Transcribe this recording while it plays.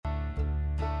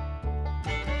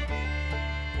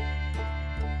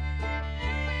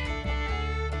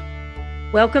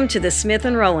Welcome to the Smith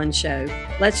and Rowland Show.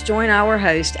 Let's join our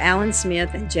host, Alan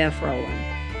Smith and Jeff Rowland.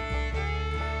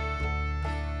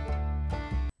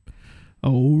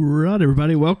 All right,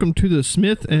 everybody. Welcome to the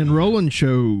Smith and Rowland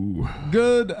Show.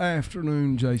 Good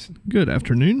afternoon, Jason. Good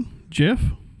afternoon, Jeff.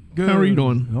 Good. How are you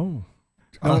doing?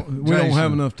 We don't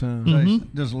have enough time.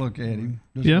 Jason, just look at him.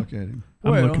 Look at him.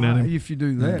 I'm looking at him. If you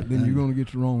do that, then you're going to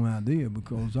get the wrong idea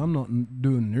because I'm not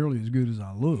doing nearly as good as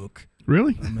I look.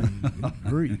 Really? I mean,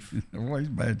 grief. Well, he's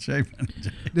bad shape.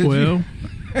 Did you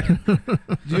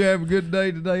have a good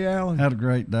day today, Alan? Had a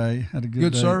great day. Had a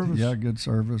good day. Service? Yeah, good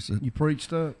service. You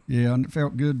preached up? Yeah, and it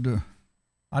felt good.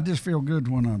 I just feel good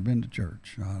when I've been to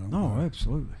church.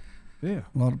 Absolutely. Yeah.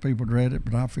 A lot of people dread it,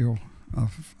 but I feel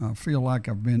like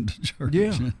I've been to church.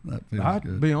 Yeah. That feels I'll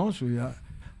good. be honest with you.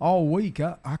 All week,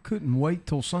 I couldn't wait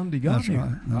till Sunday got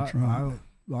here. That's right.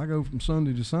 I go from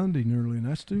Sunday to Sunday nearly, and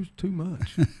that's too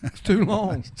much. It's too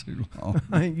long. It's too long.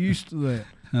 I ain't used to that.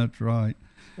 That's right.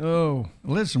 Oh.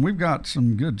 Listen, we've got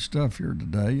some good stuff here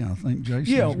today. I think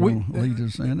Jason's going to lead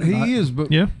us in it. He is,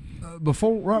 but yeah. Right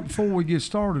before we get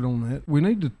started on that, we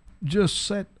need to just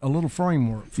set a little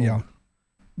framework for it.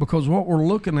 Because what we're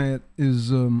looking at is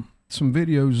some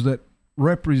videos that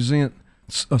represent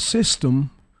a system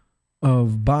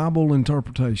of Bible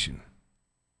interpretation.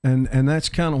 And that's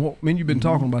kind of you've been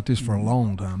talking about this for a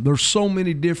long time. There's so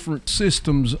many different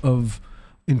systems of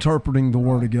interpreting the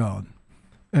Word of God.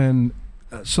 And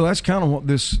so that's kind of what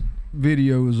this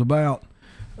video is about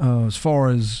as far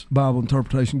as Bible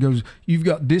interpretation goes. You've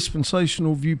got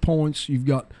dispensational viewpoints. You've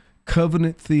got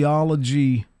covenant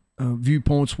theology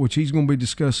viewpoints, which he's going to be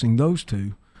discussing those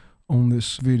two on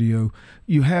this video.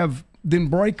 You have then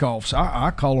break-offs. I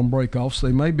call them break-offs.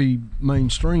 They may be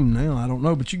mainstream now. I don't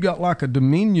know. But you got like a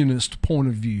dominionist point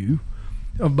of view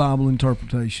of Bible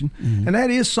interpretation. Mm-hmm. And that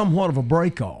is somewhat of a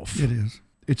break-off. It is.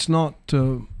 It's not,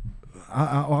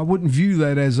 I wouldn't view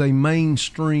that as a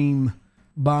mainstream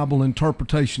Bible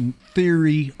interpretation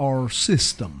theory or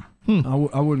system.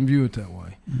 I wouldn't view it that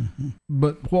way. Mm-hmm.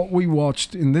 But what we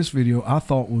watched in this video, I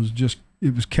thought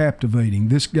it was captivating.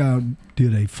 This guy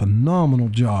did a phenomenal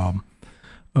job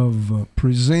of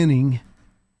presenting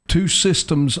two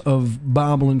systems of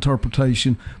Bible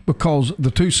interpretation, because the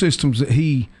two systems that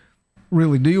he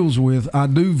really deals with, I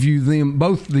do view them,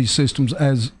 both of these systems,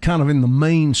 as kind of in the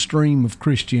mainstream of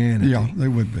Christianity. Yeah, they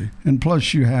would be. And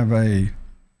plus you have I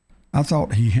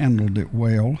thought he handled it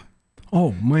well.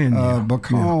 Oh, man.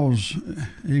 Because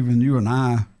even you and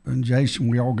I and Jason,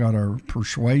 we all got our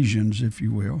persuasions, if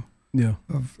you will,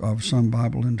 of some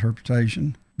Bible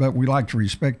interpretation. But we like to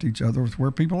respect each other with where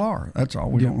people are. That's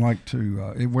all. We don't like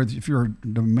to, if you're a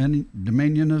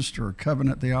dominionist or a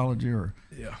covenant theology or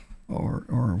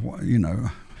you know.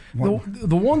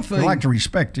 The one thing. We like to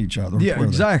respect each other. Yeah,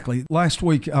 exactly. Last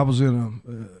week I was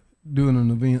in doing an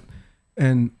event,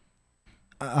 and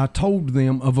I told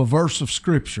them of a verse of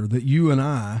Scripture that you and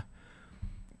I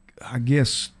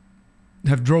guess,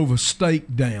 have drove a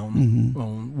stake down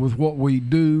on with what we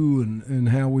do and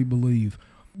how we believe.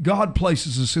 God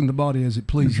places us in the body as it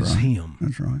pleases Him.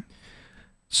 That's right.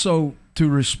 So to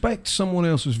respect someone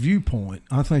else's viewpoint,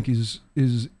 I think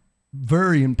is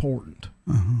very important.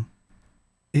 Uh-huh.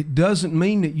 It doesn't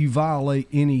mean that you violate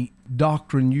any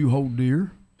doctrine you hold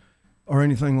dear or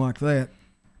anything like that,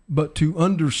 but to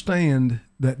understand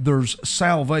that there's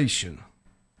salvation,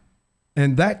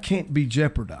 and that can't be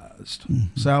jeopardized.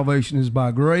 Mm-hmm. Salvation is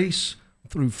by grace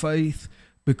through faith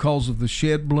because of the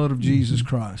shed blood of Jesus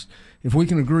Christ. If we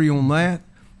can agree on that,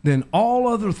 then all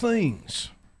other things,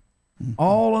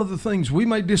 we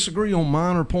may disagree on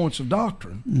minor points of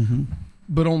doctrine,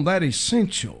 but on that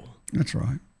essential. That's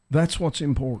right. That's what's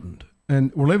important.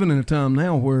 And we're living in a time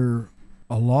now where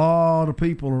a lot of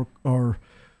people are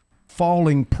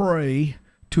falling prey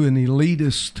to an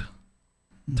elitist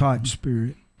type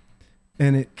spirit,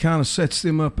 and it kind of sets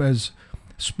them up as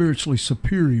spiritually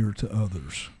superior to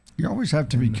others. You always have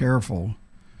to be careful.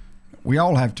 We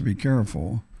all have to be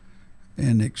careful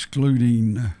in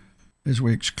excluding, as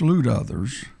we exclude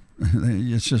others.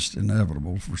 It's just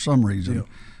inevitable for some reason.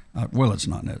 Yeah. It's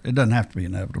not. It doesn't have to be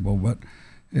inevitable, but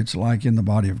it's like in the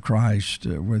body of Christ,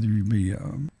 whether you be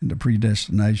into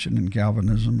predestination in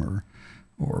Calvinism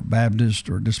or Baptist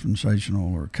or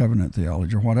dispensational or covenant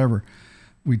theology or whatever,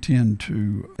 we tend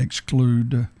to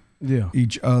exclude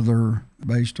each other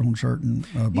based on certain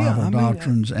Bible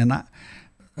doctrines. And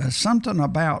something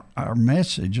about our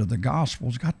message of the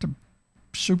gospel's got to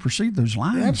supersede those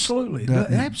lines. Absolutely.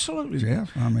 Absolutely.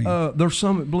 Jeff, I mean, there's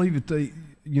some that believe that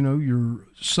you're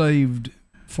saved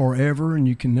forever and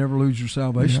you can never lose your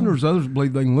salvation. Yeah. There's others that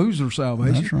believe they can lose their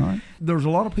salvation. That's right. There's a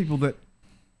lot of people that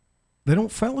they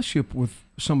don't fellowship with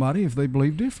somebody if they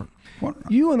believe different. What?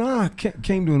 You and I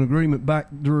came to an agreement back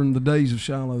during the days of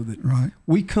Shiloh that Right.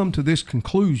 we come to this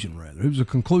conclusion, rather. It was a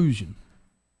conclusion.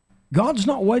 God's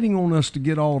not waiting on us to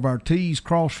get all of our T's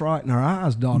crossed right and our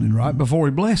I's dotted right before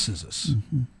he blesses us.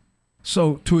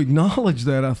 So to acknowledge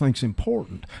that, I think, is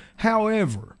important.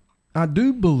 However, I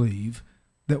do believe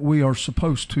that we are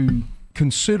supposed to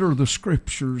consider the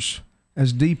Scriptures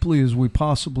as deeply as we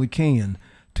possibly can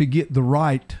to get the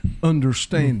right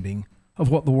understanding of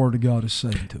what the Word of God is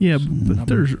saying to us. Yeah, but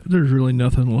there's really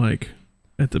nothing like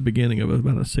at the beginning of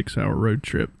about a 6-hour road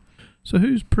trip. So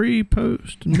who's pre,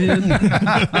 post, mid?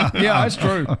 Yeah, that's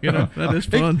true. You know, that is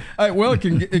fun.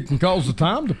 It can cause the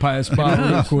time to pass by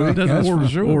real quick. That's for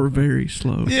sure. Or very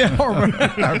slow. Yeah, or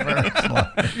very slow.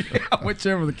 Yeah,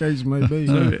 whichever the case may be.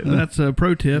 So that's a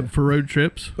pro tip for road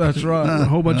trips. That's right. A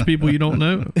whole bunch of people you don't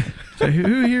know. Say,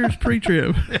 who here is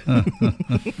pre-trip?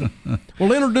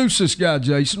 Well, introduce this guy,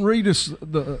 Jason. Read us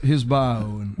his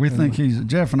bio. We think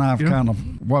Jeff and I have kind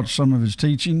of watched some of his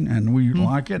teaching, and we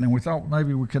like it, and we thought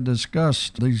maybe we could discuss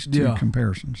these two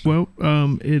comparisons. Well,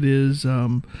 it is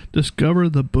Discover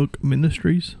the Book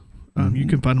Ministries. You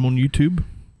can find them on YouTube,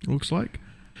 it looks like,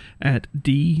 at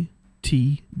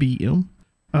DTBM.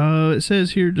 It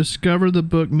says here, Discover the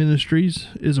Book Ministries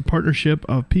is a partnership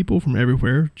of people from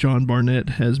everywhere John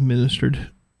Barnett has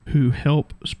ministered who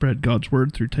help spread God's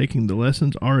Word through taking the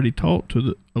lessons already taught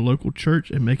to a local church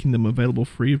and making them available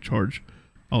free of charge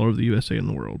all over the USA and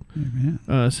the world.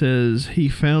 Says he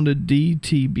founded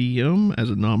DTBM as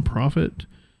a nonprofit,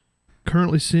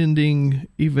 currently sending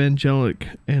evangelic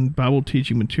and Bible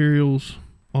teaching materials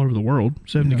all over the world,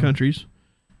 70 countries.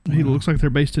 Wow. He looks like they're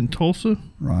based in Tulsa.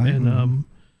 Right. And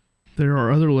there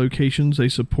are other locations they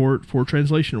support for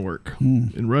translation work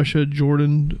in Russia,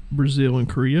 Jordan, Brazil, and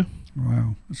Korea.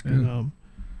 Wow, that's good. And,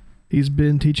 he's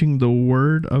been teaching the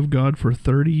Word of God for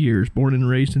 30 years. Born and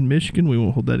raised in Michigan. We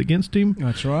won't hold that against him.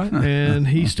 That's right. And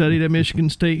he studied at Michigan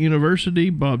State University,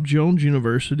 Bob Jones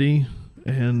University,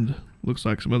 and looks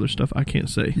like some other stuff I can't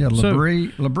say. Yeah,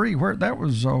 Labrie, where that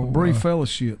was? Labrie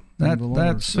Fellowship.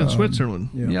 That's in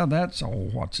Switzerland. Yeah, that's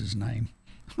what's his name?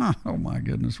 Oh my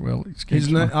goodness! Well, his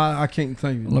name, I can't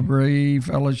think of it. Labrie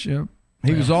Fellowship.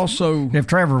 He was also... If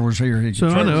Trevor was here, he could... So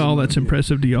I know all that's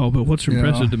impressive to y'all, but what's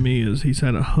impressive to me is he's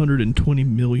had 120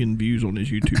 million views on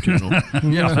his YouTube channel.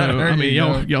 Yeah, so, I mean,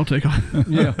 y'all take on.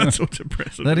 Yeah. That's what's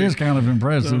impressive. That is kind of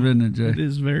impressive, isn't it, Jay? It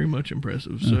is very much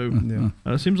impressive. So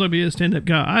seems like be a stand-up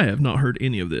guy. I have not heard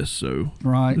any of this, so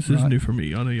this is new for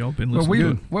me. I know y'all been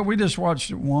listening to it. We just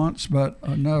watched it once, but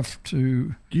enough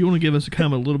to... Do you want to give us a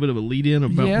little bit of a lead-in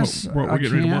about what we're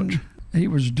getting ready to watch? He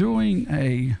was doing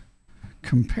a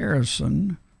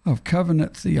comparison of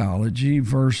covenant theology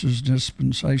versus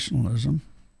dispensationalism,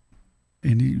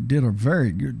 and he did a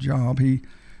very good job. He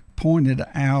pointed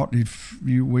out, if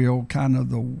you will, kind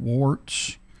of the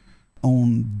warts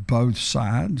on both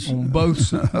sides. On both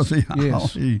sides of the aisle.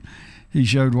 Yes. He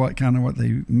showed what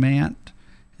they meant,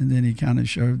 and then he kind of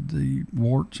showed the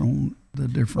warts on the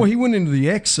different... Well, he went into the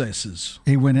excesses.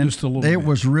 He went into just a little bit. It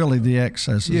was really the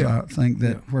excesses, I think,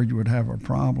 where you would have a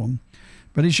problem.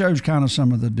 But he shows kind of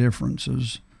some of the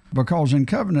differences. Because in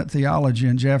covenant theology,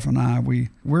 and Jeff and I,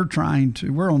 we're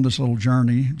on this little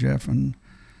journey, Jeff and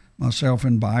myself,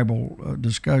 in Bible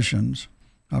discussions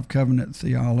of covenant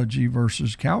theology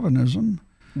versus Calvinism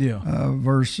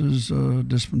versus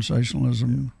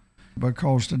dispensationalism.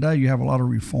 Because today you have a lot of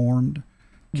Reformed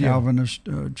Calvinist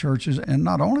churches, and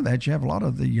not only that, you have a lot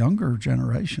of the younger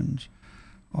generations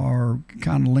are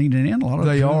kind of leaning in a lot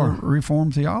of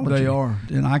Reformed theology. They are.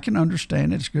 And I can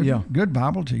understand it. It's good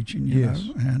Bible teaching, you know.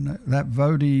 And that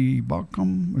Vodi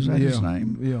Buckham, was that his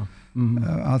name? Yeah. Mm-hmm.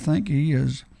 I think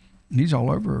he's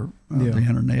all over the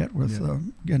internet with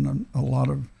getting a lot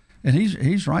of, and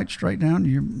he's right straight down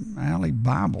your alley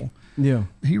Bible. Yeah.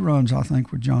 He runs, I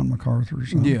think, with John MacArthur or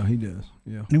something. Yeah, he does.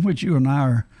 Yeah. In which you and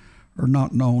I are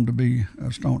not known to be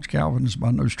staunch Calvinists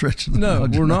by no stretch of the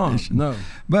imagination. No, we're not. No.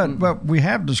 But we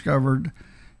have discovered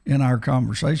in our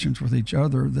conversations with each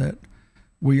other that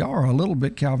we are a little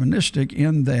bit Calvinistic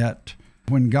in that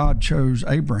when God chose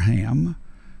Abraham,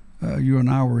 you and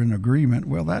I were in agreement.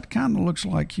 Well, that kind of looks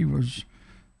like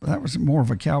that was more of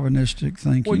a Calvinistic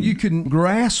thinking. Well, you can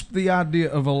grasp the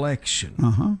idea of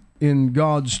election in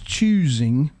God's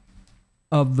choosing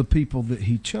of the people that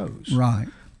he chose. Right.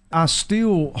 I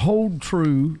still hold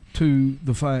true to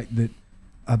the fact that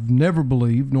I've never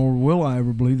believed, nor will I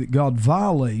ever believe, that God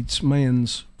violates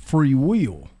man's free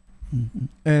will. Mm-hmm.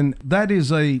 And that is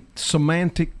a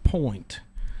semantic point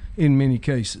in many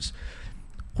cases.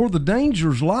 Where the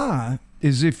dangers lie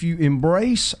is if you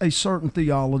embrace a certain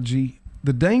theology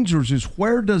The dangers is,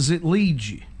 where does it lead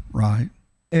you? Right.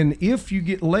 And if you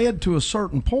get led to a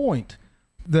certain point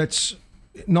that's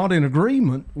not in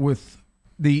agreement with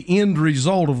the end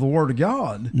result of the Word of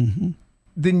God,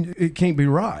 then it can't be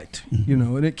right,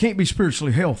 and it can't be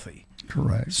spiritually healthy.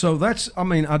 Correct. So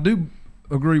I do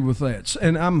agree with that.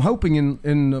 And I'm hoping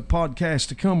in the podcast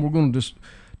to come, we're going to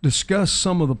discuss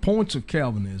some of the points of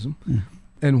Calvinism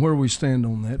and where we stand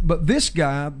on that. But this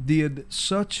guy did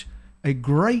such a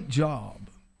great job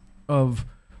of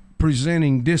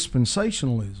presenting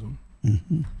dispensationalism.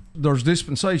 There's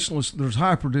dispensationalists, there's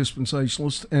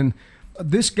hyper-dispensationalists, and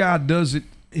this guy does it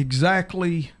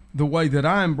exactly the way that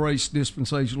I embrace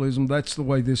dispensationalism. That's the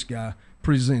way this guy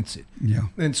presents it. Yeah.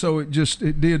 And so it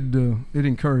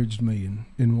encouraged me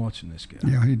in watching this guy.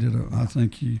 Yeah, he did. I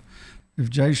think if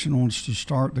Jason wants to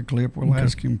start the clip, we'll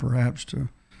ask him perhaps to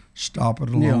stop it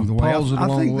along the way. Pause it I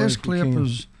along think the way this if we clip can.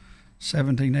 is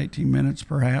 17, 18 minutes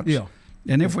perhaps. Yeah.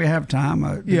 And if we have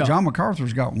time, John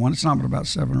MacArthur's got one. It's not but about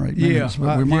 7 or 8 minutes,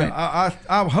 but we might.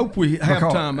 I hope we have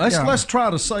time. Let's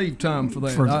try to save time for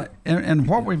that. And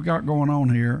what we've got going on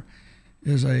here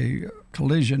is a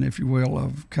collision, if you will,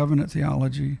 of covenant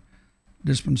theology,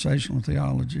 dispensational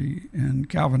theology, and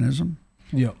Calvinism.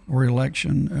 Yeah. Or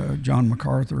election, John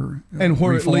MacArthur, and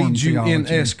where it Reformed leads you theology. in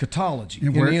eschatology,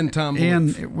 in end time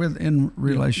belief. in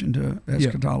relation to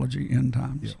eschatology, end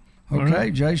times. Yeah. Okay,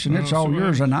 right. Jason, it's all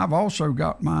yours. And I've also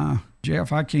got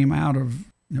Jeff, I came out of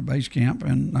base camp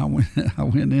and I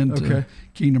went into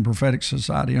Kingdom Prophetic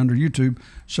Society under YouTube.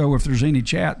 So if there's any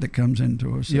chat that comes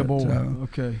into us,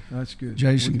 okay, that's good.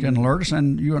 Jason can alert us,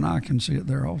 and you and I can see it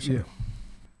there also. Yeah.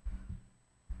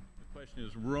 The question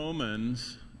is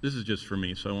Romans. This is just for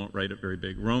me, so I won't write it very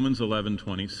big. Romans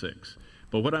 11:26.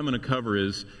 But what I'm going to cover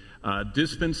is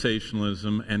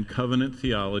dispensationalism and covenant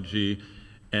theology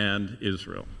and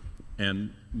Israel.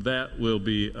 And that will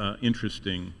be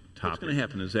interesting topic. What's going to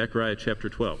happen is Zechariah chapter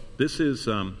 12. This is,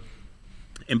 and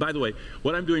by the way,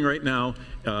 what I'm doing right now,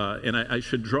 and I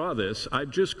should draw this,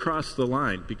 I've just crossed the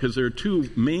line because there are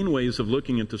two main ways of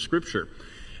looking into Scripture.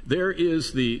 There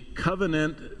is the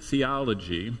covenant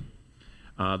theology.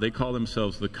 They call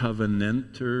themselves the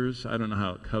covenanters. I don't know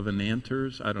how,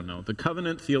 covenanters? I don't know. The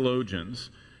covenant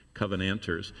theologians,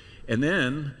 covenanters. And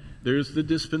then there's the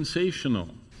dispensational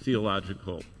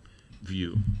theological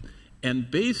view. And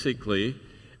basically,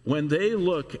 when they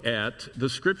look at the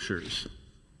Scriptures,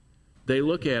 they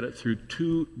look at it through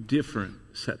two different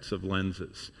sets of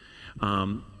lenses.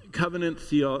 Covenant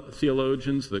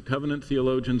theologians, the covenant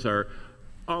theologians are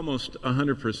almost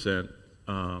 100%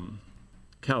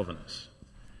 Calvinists.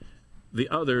 The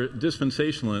other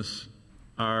dispensationalists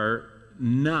are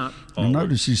not always.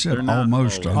 Notice he said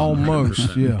almost.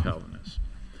 Almost, yeah. Calvinists.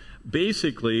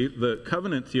 Basically, the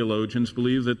covenant theologians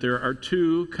believe that there are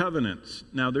two covenants.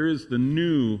 Now, there is the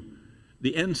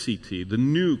NCT, the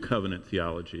New Covenant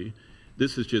Theology.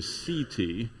 This is just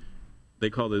CT. They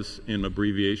call this in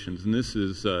abbreviations, and this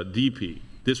is DP,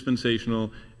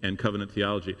 Dispensational and Covenant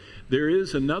Theology. There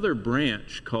is another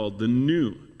branch called the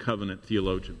New Covenant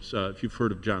Theologians. If you've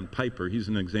heard of John Piper, he's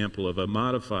an example of a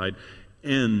modified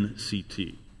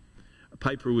NCT.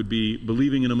 Piper would be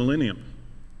believing in a millennium.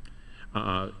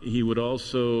 He would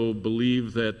also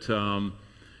believe that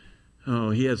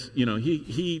he has,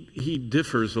 he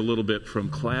differs a little bit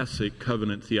from classic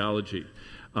covenant theology.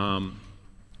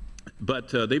 But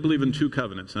they believe in two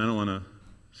covenants, and I don't want to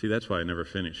see, that's why I never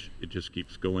finish. It just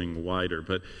keeps going wider.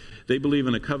 But they believe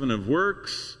in a covenant of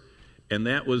works, and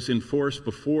that was enforced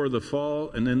before the fall,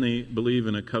 and then they believe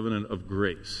in a covenant of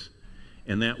grace,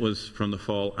 and that was from the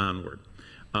fall onward.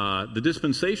 The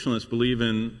dispensationalists believe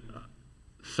in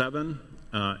seven,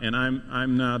 and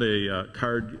I'm not a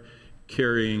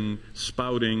card-carrying,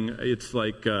 spouting. It's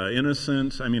like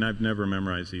innocence. I mean, I've never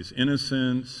memorized these.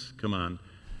 Innocence, come on.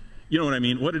 You know what I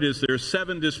mean? What it is, there are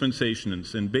seven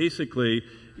dispensations, and basically,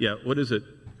 what is it?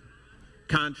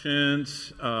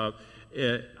 Conscience.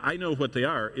 I know what they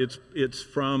are. It's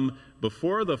from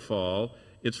before the fall.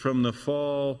 It's from the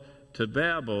fall to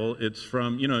Babel. It's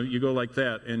from, you go like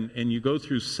that, and you go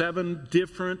through seven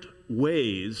different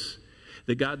ways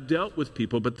that God dealt with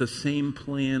people, but the same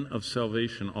plan of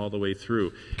salvation all the way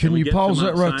through. Can you pause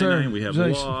that right there? We have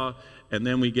Jason? Law, and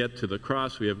then we get to the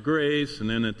cross, we have grace, and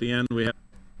then at the end we have...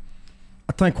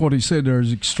 I think what he said there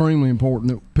is extremely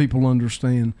important that people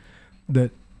understand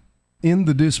that in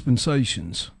the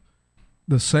dispensations,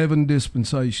 the seven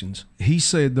dispensations, he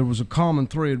said there was a common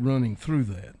thread running through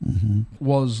that,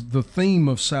 was the theme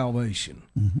of salvation.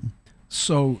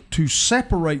 So to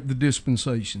separate the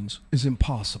dispensations is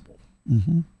impossible.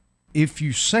 If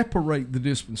you separate the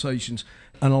dispensations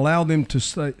and allow them to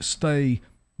stay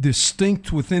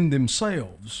distinct within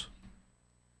themselves,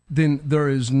 then there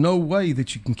is no way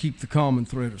that you can keep the common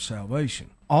thread of salvation.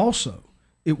 Also,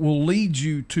 it will lead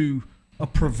you to a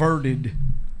perverted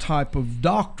type of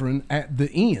doctrine at the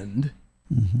end,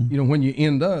 when you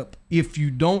end up, if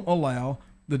you don't allow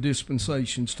the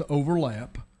dispensations to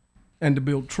overlap and to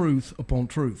build truth upon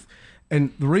truth.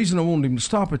 And the reason I wanted him to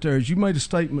stop it there is you made a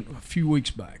statement a few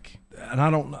weeks back, and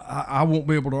I won't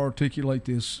be able to articulate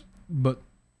this, but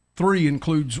 3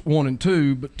 includes 1 and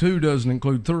 2, but 2 doesn't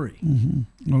include 3.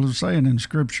 Well, it's saying in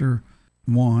Scripture,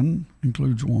 1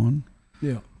 includes 1.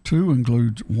 Yeah. 2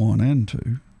 includes 1 and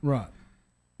 2. Right.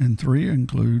 And 3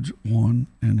 includes 1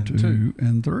 and 2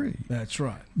 and 3. That's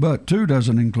right. But 2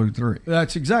 doesn't include 3.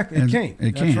 That's exactly. It can't.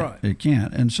 That's right. It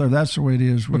can't. And so that's the way it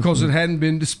is. Because it hadn't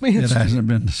been dispensed. It hasn't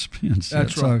been dispensed.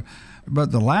 That's yet. right. So,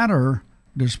 but the latter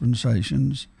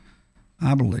dispensations,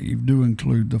 I believe, do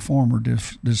include the former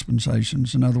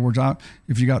dispensations. In other words,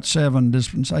 if you got 7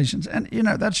 dispensations, and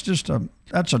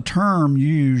that's a term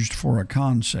used for a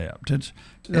concept.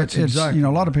 It's exactly. A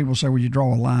lot of people say, well, you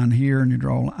draw a line here and you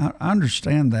draw. I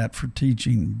understand that for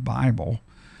teaching Bible,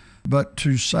 but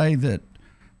to say that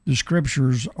the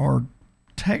Scriptures are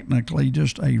technically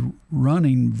just a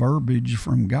running verbiage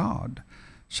from God,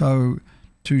 so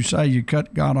to say you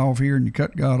cut God off here and you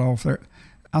cut God off there.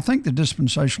 I think the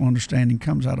dispensational understanding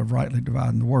comes out of rightly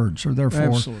dividing the word. So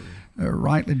therefore,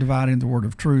 rightly dividing the word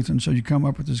of truth. And so you come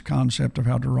up with this concept of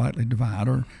how to rightly divide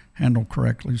or handle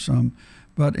correctly some.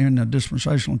 But in a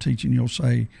dispensational teaching, you'll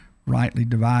say rightly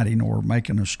dividing or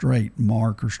making a straight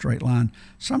mark or straight line.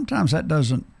 Sometimes that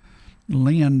doesn't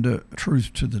lend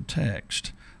truth to the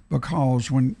text, because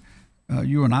when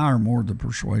you and I are more the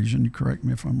persuasion, you correct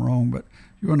me if I'm wrong, but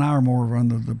you and I are more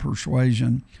under the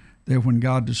persuasion that when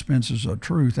God dispenses a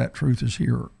truth, that truth is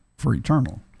here for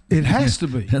eternal. It has to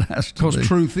be. It has to be. Because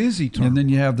truth is eternal. And then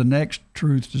you have the next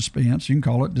truth dispense. You can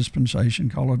call it dispensation,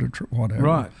 call it whatever.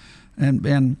 Right.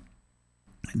 And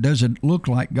does it look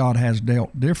like God has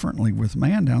dealt differently with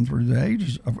man down through the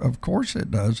ages? Of course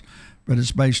it does, but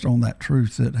it's based on that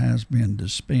truth that has been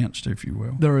dispensed, if you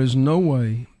will. There is no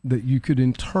way that you could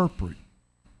interpret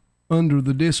under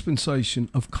the dispensation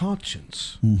of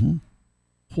conscience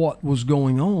what was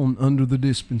going on under the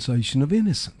dispensation of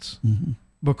innocence.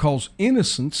 Because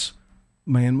innocence,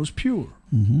 man was pure.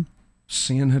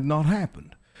 Sin had not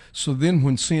happened. So then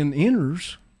when sin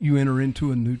enters, you enter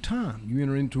into a new time. You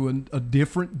enter into a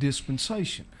different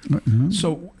dispensation.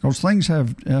 So those things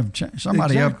have changed.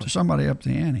 Somebody up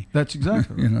the ante. That's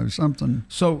exactly right. Something.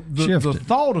 So the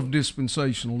thought of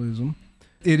dispensationalism,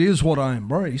 it is what I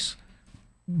embrace,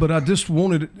 but I just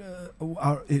wanted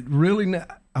it really.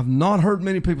 I've not heard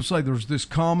many people say there's this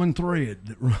common thread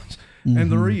that runs, and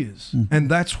there is,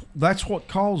 and that's what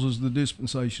causes the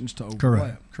dispensations to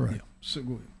overlap. Correct. Yeah. So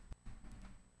go ahead.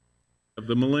 Of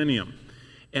the millennium,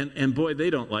 and boy, they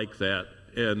don't like that.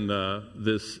 And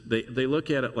they look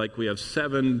at it like we have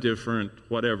 7 different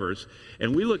whatevers,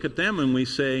 and we look at them and we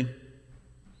say,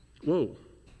 "Whoa,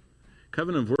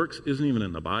 covenant of works isn't even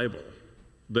in the Bible."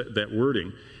 That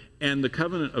wording. And the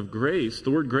covenant of grace,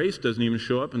 the word grace doesn't even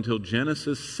show up until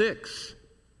Genesis 6.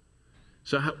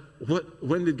 So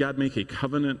when did God make a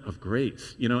covenant of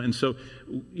grace? And so,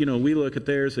 we look at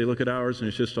theirs, they look at ours, and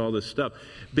it's just all this stuff.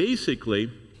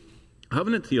 Basically,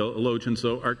 covenant theologians,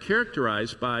 though, are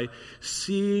characterized by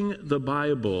seeing the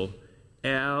Bible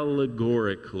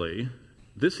allegorically.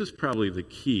 This is probably the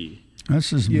key.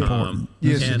 This is important.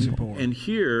 Yes, it's important. And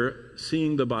here,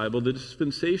 seeing the Bible, the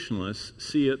dispensationalists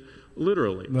see it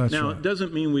literally. That's now, right. It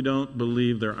doesn't mean we don't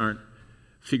believe there aren't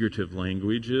figurative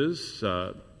languages,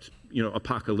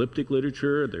 apocalyptic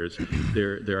literature.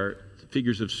 There are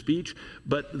figures of speech,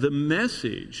 but the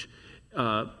message,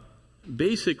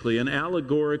 basically, an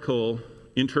allegorical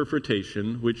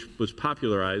interpretation, which was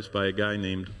popularized by a guy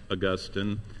named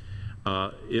Augustine.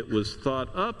 It was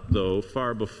thought up, though,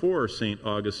 far before St.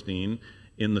 Augustine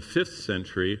in the 5th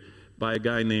century by a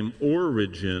guy named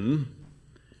Origen.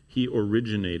 He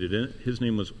originated it. His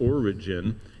name was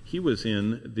Origen. He was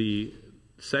in the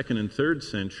 2nd and 3rd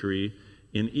century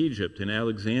in Egypt, in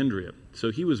Alexandria.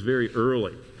 So he was very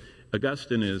early.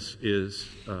 Augustine is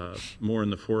more in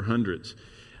the 400s,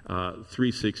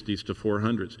 360s to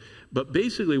 400s. But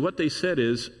basically what they said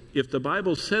is, if the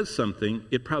Bible says something,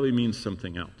 it probably means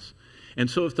something else. And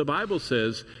so if the Bible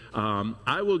says,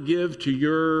 I will give to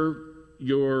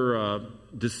your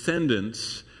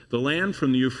descendants the land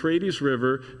from the Euphrates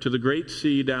River to the Great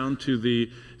Sea down to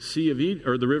the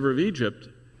the River of Egypt,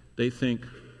 they think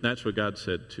that's what God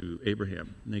said to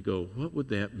Abraham. And they go, what would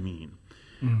that mean?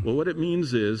 Well, what it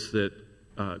means is that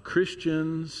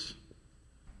Christians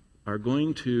are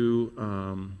going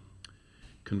to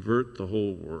convert the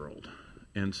whole world.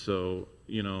 And so,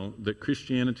 that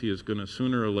Christianity is going to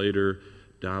sooner or later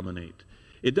dominate.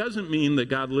 It doesn't mean that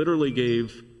God literally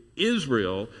gave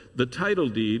Israel the title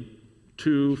deed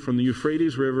from the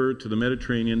Euphrates River to the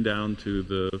Mediterranean down to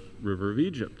the river of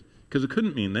Egypt. Because it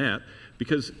couldn't mean that.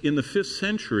 Because in the 5th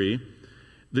century,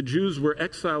 the Jews were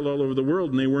exiled all over the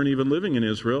world, and they weren't even living in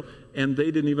Israel, and they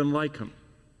didn't even like them.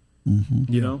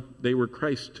 Mm-hmm. They were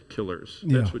Christ killers.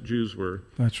 That's what Jews were.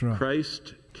 That's right.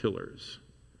 Christ killers.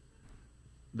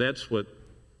 That's what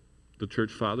the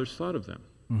church fathers thought of them.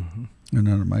 Mm-hmm. Isn't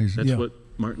that amazing? That's what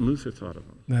Martin Luther thought of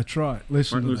them. That's right.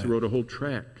 Martin Luther wrote a whole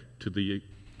tract to the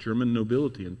German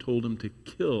nobility and told them to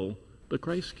kill the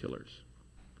Christ killers.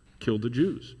 Kill the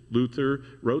Jews. Luther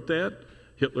wrote that.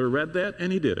 Hitler read that,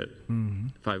 and he did it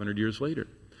 500 years later.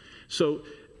 So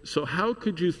how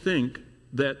could you think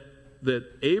that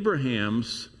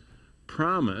Abraham's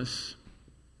promise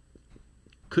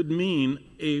could mean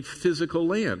a physical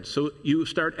land? So you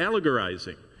start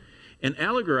allegorizing. And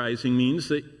allegorizing means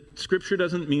that Scripture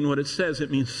doesn't mean what it says, it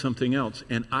means something else.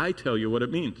 And I tell you what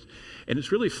it means. And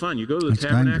it's really fun. You go to the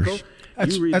tabernacle,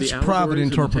 you read the private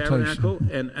interpretation. in the tabernacle,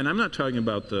 and I'm not talking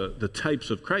about the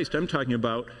types of Christ. I'm talking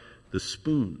about the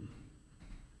spoon.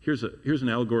 Here's an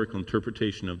allegorical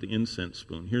interpretation of the incense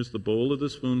spoon. Here's the bowl of the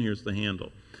spoon, here's the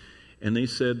handle. And they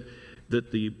said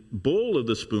that the bowl of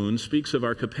the spoon speaks of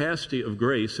our capacity of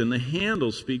grace, and the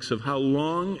handle speaks of how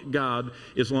long God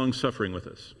is long-suffering with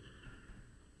us.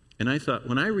 And I thought,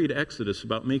 when I read Exodus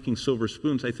about making silver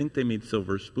spoons, I think they made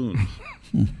silver spoons.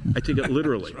 I take it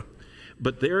literally.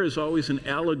 But there is always an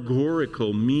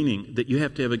allegorical meaning that you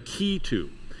have to have a key to.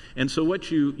 And so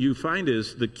what you find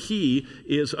is the key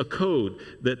is a code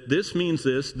that this means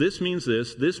this, this means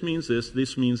this, this means this,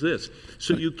 this means this.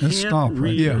 So you can't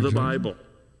read the Bible.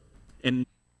 And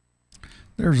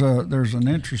there's an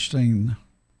interesting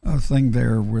thing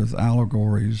there with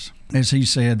allegories. As he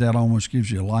said, that almost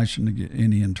gives you a license to get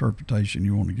any interpretation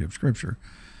you want to give Scripture.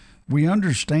 We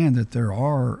understand that there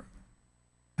are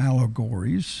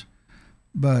allegories,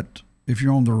 but if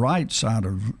you're on the right side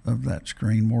of that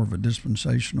screen, more of a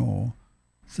dispensational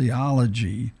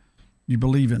theology, you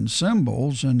believe in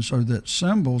symbols, and so that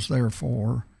symbols,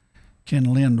 therefore, can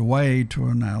lend way to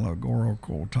an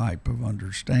allegorical type of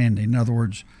understanding. In other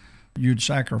words, you'd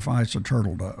sacrifice a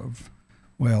turtle dove.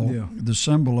 Well, the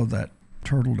symbol of that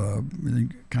turtle dove, you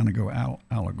kind of go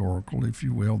allegorical, if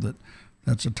you will,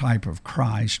 that's a type of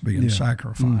Christ being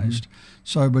sacrificed.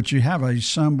 So, but you have a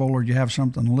symbol or you have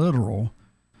something literal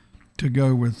to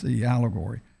go with the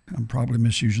allegory. I'm probably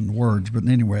misusing the words, but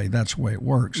anyway, that's the way it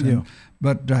works.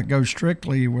 But that goes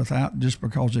strictly without, just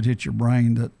because it hits your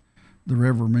brain that the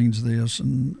river means this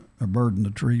and a bird in the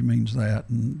tree means that,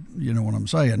 and you know what I'm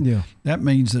saying. That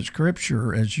means that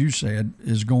Scripture, as you said,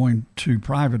 is going to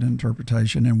private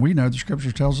interpretation, and we know the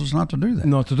Scripture tells us not to do that.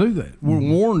 Not to do that. We're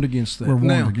warned against that. We're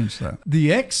warned against that.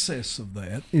 The excess of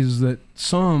that is that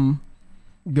some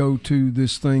go to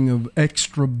this thing of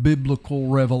extra biblical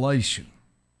revelation.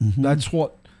 That's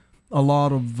what a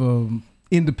lot of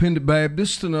independent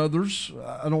Baptists and others,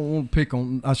 I don't want to pick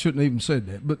on, I shouldn't even said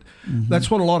that, but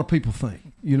that's what a lot of people think,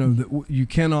 that you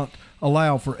cannot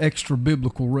allow for extra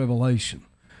biblical revelation.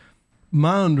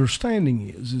 My understanding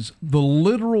is the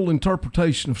literal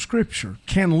interpretation of Scripture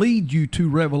can lead you to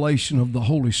revelation of the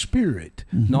Holy Spirit,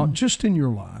 not just in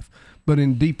your life, but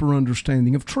in deeper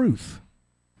understanding of truth.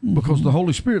 Because the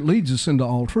Holy Spirit leads us into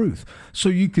all truth. So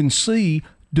you can see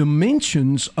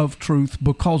dimensions of truth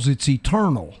because it's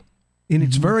eternal. In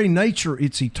its very nature,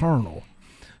 it's eternal.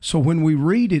 So when we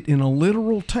read it in a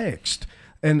literal text,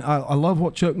 and I love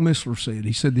what Chuck Missler said.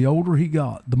 He said the older he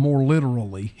got, the more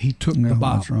literally he took the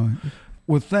Bible. That's right.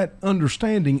 With that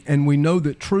understanding, and we know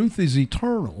that truth is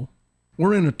eternal,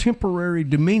 we're in a temporary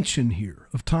dimension here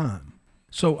of time.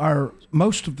 So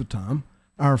most of the time,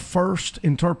 our first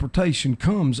interpretation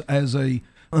comes as an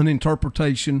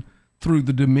interpretation through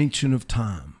the dimension of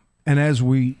time. And as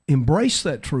we embrace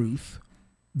that truth,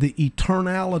 the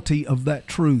eternality of that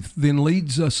truth then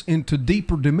leads us into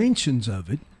deeper dimensions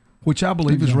of it, which I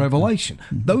believe is revelation.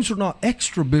 Those are not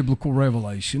extra biblical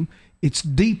revelation. It's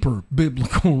deeper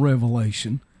biblical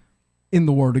revelation in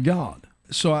the Word of God.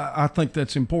 So I think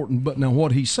that's important. But now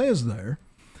what he says there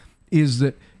is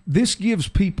that this gives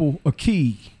people a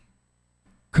key.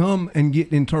 Come and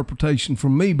get interpretation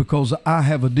from me because I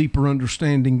have a deeper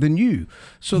understanding than you.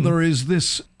 So there is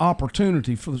this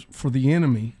opportunity for the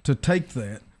enemy to take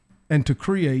that and to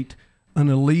create an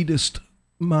elitist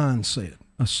mindset,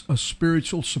 a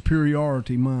spiritual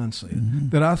superiority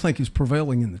mindset that I think is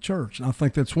prevailing in the church. And I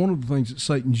think that's one of the things that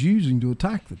Satan's using to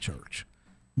attack the church.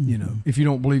 You know, if you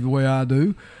don't believe the way I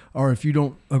do, or if you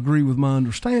don't agree with my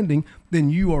understanding, then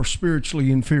you are spiritually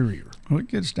inferior. Well, it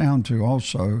gets down to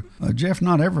also, Jeff,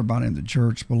 not everybody in the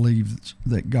church believes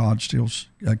that God still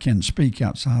can speak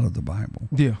outside of the Bible.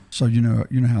 Yeah. So you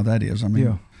know how that is. I mean,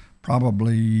 Yeah.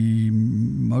 probably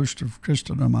most of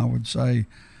Christendom, I would say.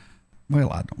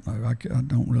 Well, I don't know. I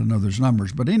don't really know those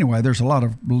numbers, but anyway, there's a lot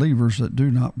of believers that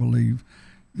do not believe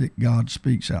that God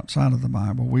speaks outside of the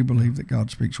Bible. We believe that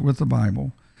God speaks with the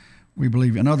Bible. We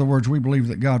believe, in other words, we believe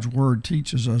that God's Word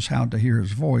teaches us how to hear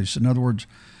His voice. In other words,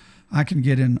 I can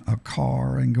get in a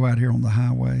car and go out here on the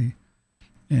highway,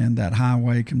 and that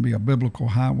highway can be a biblical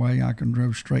highway. I can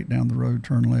drive straight down the road,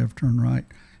 turn left, turn right.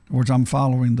 In other words, I'm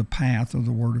following the path of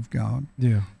the Word of God.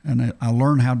 Yeah. And I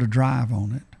learn how to drive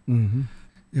on it. Mm-hmm.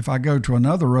 If I go to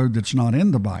another road that's not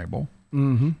in the Bible,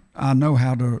 Mm-hmm. I know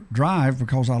how to drive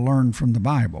because I learned from the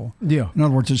Bible. Yeah. In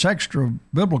other words, it's extra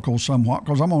biblical somewhat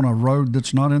because I'm on a road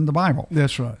that's not in the Bible.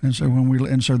 That's right. And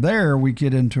so there we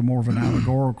get into more of an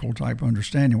allegorical type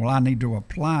understanding. Well, I need to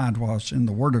apply what's in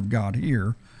the Word of God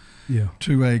here Yeah.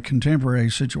 to a contemporary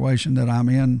situation that I'm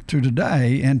in to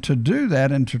today, and to do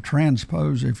that and to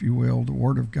transpose, if you will, the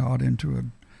Word of God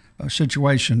into a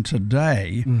situation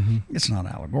today. Mm-hmm. It's not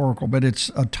allegorical, but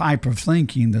it's a type of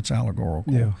thinking that's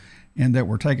allegorical. Yeah. And that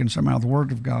we're taking somehow the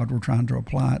Word of God, we're trying to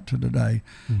apply it to today.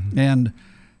 Mm-hmm. And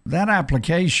that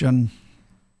application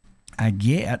I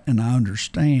get and I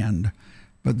understand.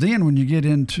 But then when you get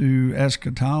into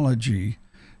eschatology,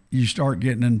 you start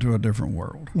getting into a different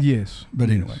world. Yes. But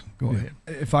Yes. anyway, go ahead.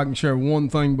 If I can share one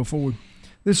thing before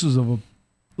this is of a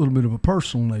little bit of a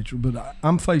personal nature, but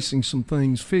I'm facing some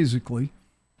things physically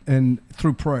and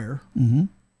through prayer. Mm-hmm.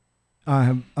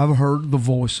 I've heard the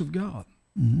voice of God.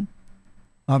 Mm-hmm.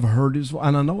 I've heard His voice,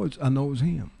 and I know it's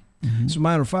Him. Mm-hmm. As a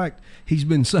matter of fact, He's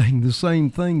been saying the same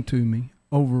thing to me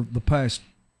over the past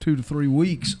 2 to 3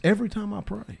 weeks every time I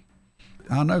pray.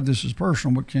 I know this is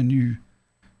personal, but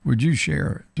would you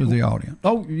share it to the audience?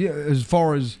 Oh yeah, as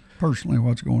far as Personally,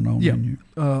 what's going on yeah, in you?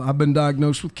 I've been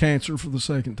diagnosed with cancer for the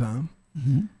second time.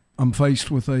 Mm-hmm. I'm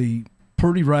faced with a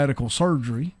pretty radical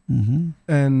surgery, Mm-hmm.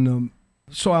 and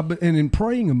so I've been in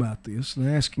praying about this and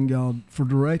asking God for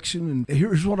direction. And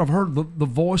here's what I've heard: the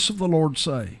voice of the Lord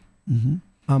say, Mm-hmm.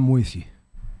 "I'm with you.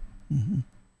 Mm-hmm.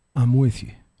 I'm with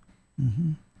you."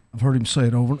 Mm-hmm. I've heard Him say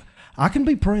it over. I can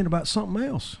be praying about something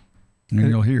else, And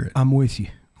you'll hear it. I'm with you.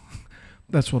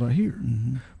 That's what I hear.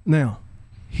 Mm-hmm. Now,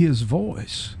 His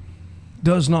voice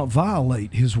does not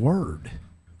violate His word.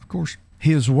 Of course.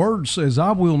 His word says,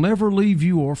 "I will never leave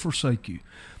you or forsake you."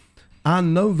 I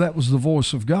know that was the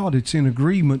voice of God. It's in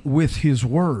agreement with His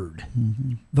word.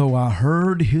 Mm-hmm. Though I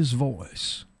heard His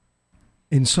voice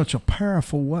in such a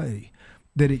powerful way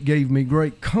that it gave me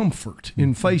great comfort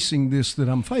in facing this that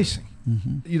I'm facing.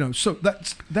 Mm-hmm. You know, so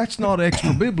that's not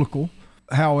extra biblical.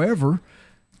 However,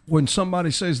 when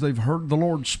somebody says they've heard the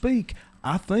Lord speak,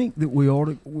 I think that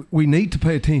we need to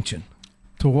pay attention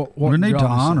to what we need God to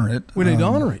is honor saying. it. We need to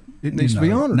honor it. It needs to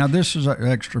be honored. Now, this is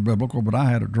extra biblical, but I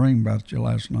had a dream about you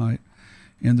last night.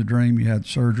 In the dream, you had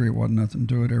surgery. It wasn't nothing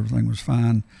to it. Everything was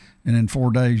fine. And in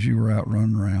 4 days, you were out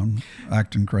running around,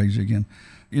 acting crazy again.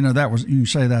 You know, you can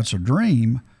say that's a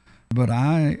dream, but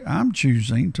I'm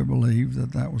choosing to believe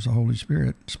that was the Holy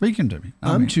Spirit speaking to me.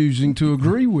 I'm choosing to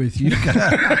agree with you.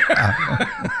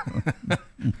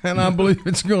 And I believe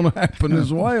it's going to happen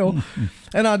as well.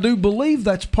 And I do believe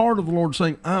that's part of the Lord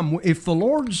saying, if the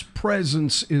Lord's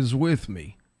presence is with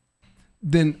me,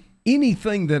 then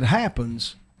anything that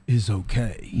happens is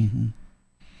okay. Mm-hmm.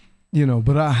 You know,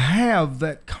 but I have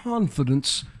that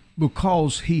confidence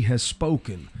because He has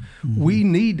spoken. Mm-hmm. We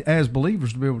need, as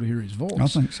believers, to be able to hear His voice. I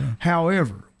think so.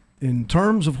 However, in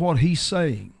terms of what He's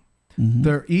saying, Mm-hmm.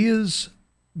 there is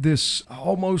this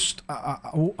almost, I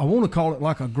want to call it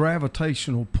like a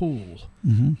gravitational pull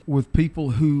Mm-hmm. with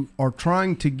people who are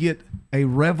trying to get a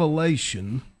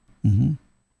revelation Mm-hmm.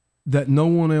 that no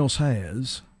one else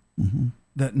has, Mm-hmm.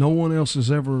 that no one else has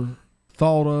ever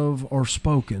thought of or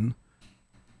spoken,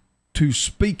 to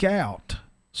speak out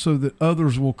so that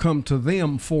others will come to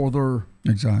them for their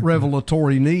Exactly.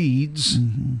 revelatory needs.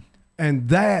 Mm-hmm. And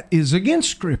that is against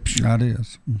Scripture. That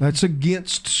is. Mm-hmm. That's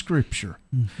against Scripture.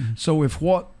 Mm-hmm. So if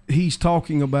what he's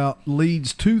talking about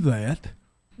leads to that,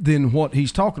 then what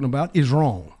he's talking about is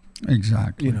wrong.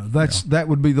 Exactly. You know, that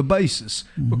would be the basis,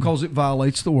 because it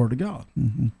violates the Word of God.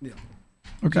 Mm-hmm. Yeah.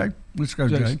 Okay, let's go,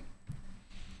 Jason. Jay.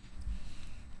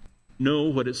 Know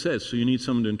what it says. So you need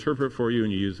someone to interpret for you,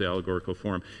 and you use the allegorical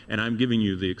form. And I'm giving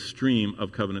you the extreme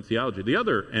of covenant theology. The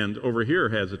other end over here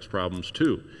has its problems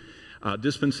too.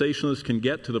 Dispensationalists can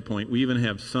get to the point, we even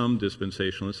have some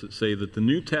dispensationalists that say that the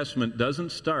New Testament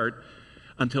doesn't start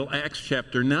until Acts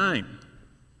chapter 9.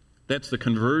 That's the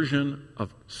conversion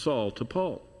of Saul to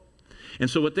Paul. And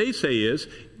so what they say is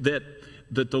that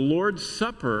the Lord's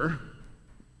Supper,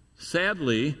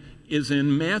 sadly, is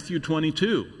in Matthew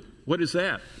 22. What is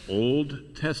that?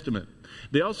 Old Testament.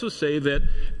 They also say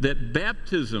that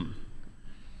baptism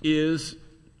is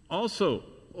also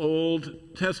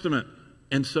Old Testament.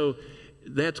 And so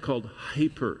that's called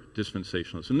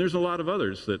hyper-dispensationalism. And there's a lot of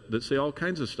others that say all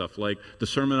kinds of stuff, like the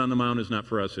Sermon on the Mount is not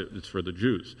for us, it's for the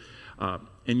Jews.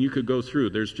 And you could go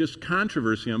through. There's just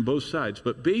controversy on both sides.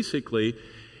 But basically,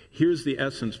 here's the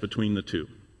essence between the two.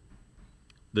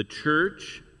 The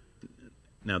church,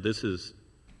 now this is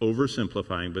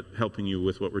oversimplifying, but helping you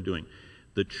with what we're doing.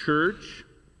 The church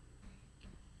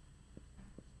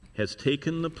has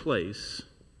taken the place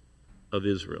of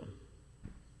Israel.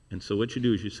 And so what you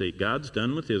do is you say, God's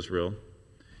done with Israel,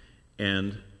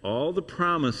 and all the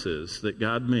promises that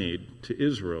God made to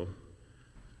Israel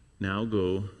now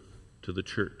go to the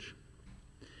church.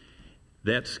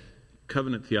 That's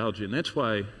covenant theology, and that's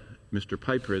why Mr.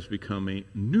 Piper has become a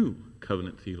new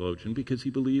covenant theologian, because he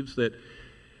believes that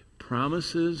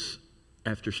promises,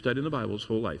 after studying the Bible his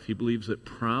whole life, he believes that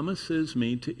promises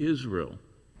made to Israel,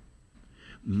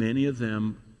 many of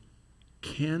them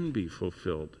can be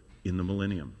fulfilled in the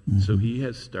millennium. So he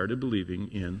has started believing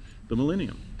in the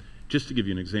millennium. Just to give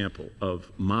you an example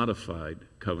of modified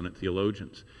covenant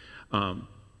theologians.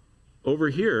 Over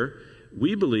here,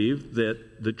 we believe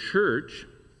that the church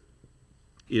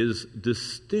is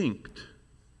distinct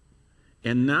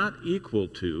and not equal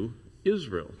to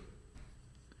Israel.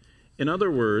 In other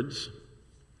words,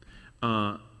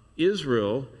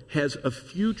 Israel has a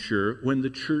future when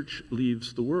the church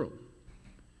leaves the world,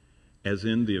 as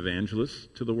in the evangelists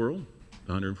to the world,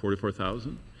 the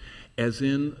 144,000, as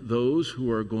in those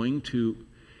who are going to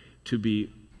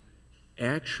be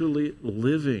actually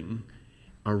living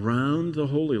around the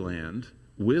Holy Land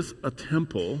with a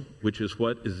temple, which is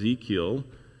what Ezekiel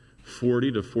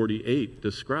 40 to 48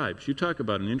 describes. You talk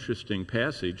about an interesting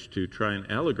passage to try and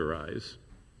allegorize.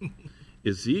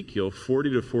 Ezekiel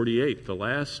 40 to 48, the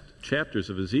last chapters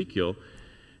of Ezekiel,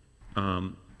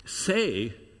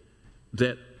 say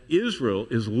that Israel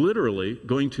is literally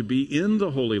going to be in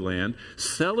the Holy Land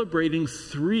celebrating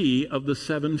 3 of the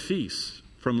 7 feasts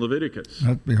from Leviticus.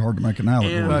 That'd be hard to make an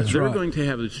allegory. And That's they're right. going to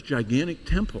have this gigantic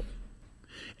temple.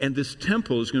 And this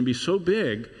temple is going to be so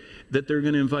big that they're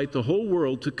going to invite the whole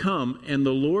world to come. And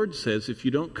the Lord says, if you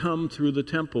don't come through the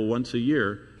temple once a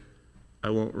year,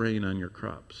 I won't rain on your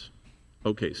crops.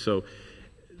 Okay, so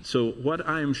what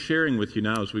I am sharing with you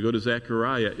now as we go to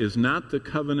Zechariah is not the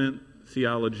covenant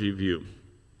theology view.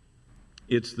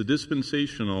 It's the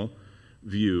dispensational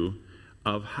view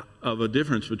of a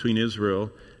difference between Israel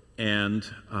and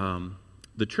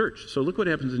the church. So look what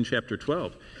happens in chapter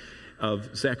 12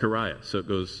 of Zechariah. So it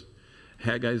goes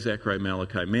Haggai, Zechariah,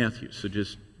 Malachi, Matthew. So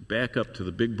just back up to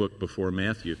the big book before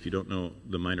Matthew if you don't know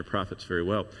the minor prophets very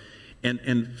well.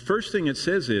 And first thing it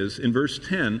says is, in verse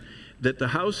 10, that the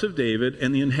house of David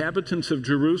and the inhabitants of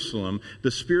Jerusalem,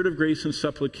 the spirit of grace and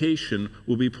supplication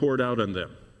will be poured out on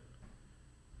them.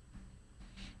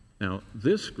 Now,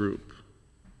 this group,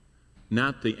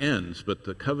 not the ends, but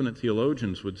the covenant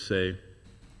theologians would say,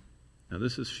 now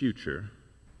this is future,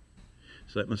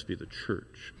 so that must be the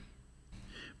church.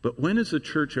 But when is the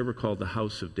church ever called the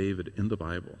house of David in the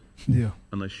Bible? Yeah.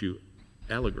 Unless you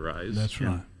allegorize. That's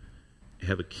right.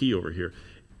 Have a key over here.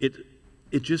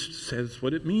 It just says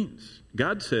what it means.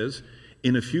 God says,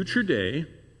 in a future day,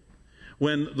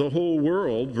 when the whole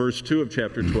world, verse 2 of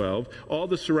chapter 12, all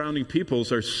the surrounding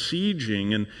peoples are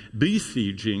sieging and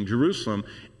besieging Jerusalem,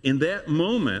 in that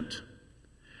moment,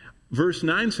 verse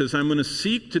 9 says, I'm going to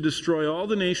seek to destroy all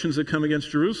the nations that come against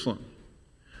Jerusalem.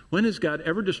 When has God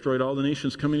ever destroyed all the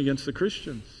nations coming against the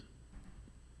Christians?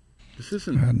 This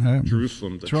isn't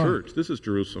Jerusalem, the church. Right. This is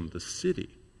Jerusalem, the city,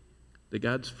 that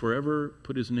God's forever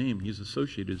put his name, he's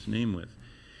associated his name with.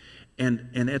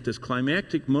 And at this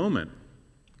climactic moment,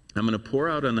 I'm going to pour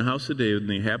out on the house of David and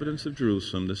the inhabitants of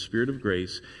Jerusalem the spirit of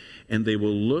grace, and they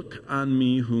will look on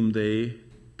me whom they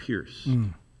pierce.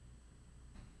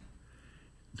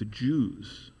 The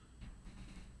Jews,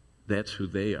 that's who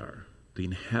they are. The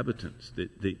inhabitants,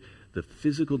 the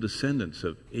physical descendants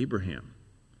of Abraham,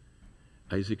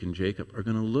 Isaac, and Jacob are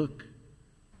going to look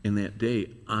in that day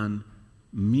on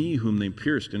me whom they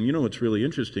pierced. And you know what's really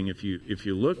interesting? If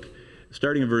you look,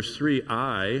 starting in verse 3,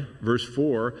 verse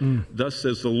 4, thus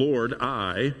says the Lord,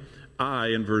 I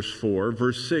in verse 4,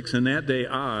 verse 6, in that day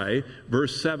I,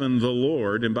 verse 7, the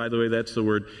Lord, and by the way, that's the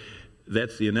word,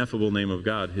 that's the ineffable name of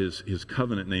God, his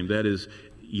covenant name. That is,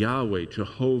 Yahweh,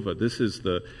 Jehovah. This is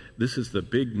the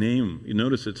big name. You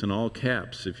notice it's in all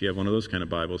caps. If you have one of those kind of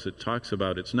Bibles, it talks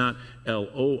about, it's not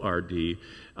L-O-R-D,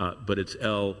 but it's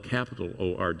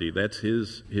L-O-R-D. That's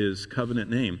his covenant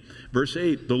name. Verse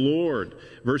 8, the Lord.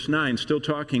 Verse 9, still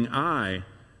talking I.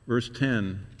 Verse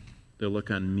 10, they'll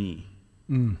look on me.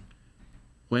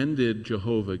 When did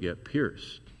Jehovah get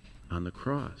pierced? On the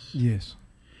cross. Yes.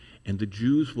 And the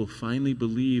Jews will finally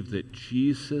believe that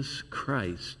Jesus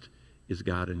Christ is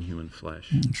God in human flesh.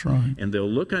 That's right. And they'll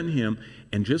look on him,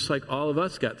 and just like all of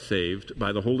us got saved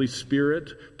by the Holy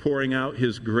Spirit pouring out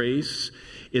his grace,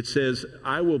 it says,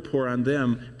 I will pour on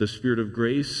them the spirit of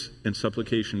grace and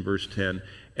supplication, verse 10,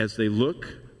 as they look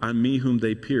on me whom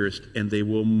they pierced, and they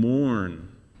will mourn.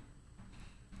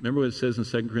 Remember what it says in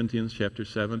 2 Corinthians chapter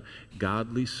 7?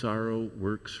 Godly sorrow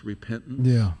works repentance.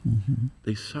 Yeah.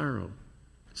 They sorrow.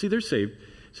 See, they're saved.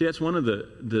 See, that's one of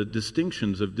the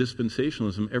distinctions of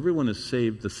dispensationalism. Everyone is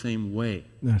saved the same way.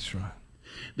 That's right.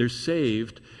 They're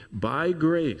saved by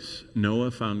grace.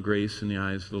 Noah found grace in the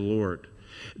eyes of the Lord.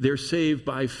 They're saved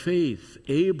by faith.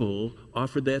 Abel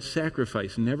offered that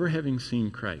sacrifice, never having seen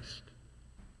Christ.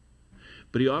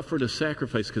 But he offered a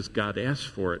sacrifice because God asked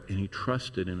for it, and he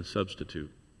trusted in a substitute.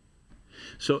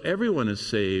 So everyone is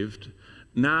saved,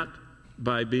 not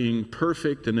by being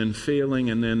perfect and then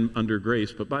failing and then under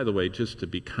grace. But by the way, just to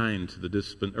be kind to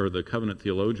the covenant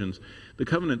theologians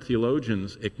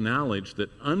acknowledge that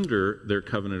under their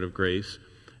covenant of grace,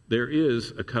 there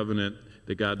is a covenant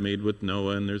that God made with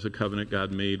Noah, and there's a covenant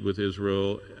God made with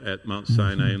Israel at Mount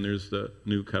Sinai, and there's the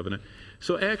new covenant.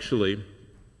 So actually,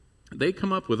 they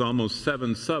come up with almost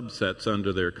 7 subsets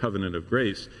under their covenant of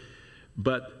grace.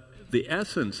 But the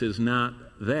essence is not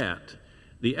that.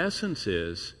 The essence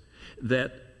is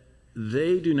that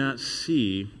they do not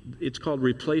see, it's called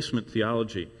replacement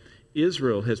theology.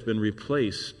 Israel has been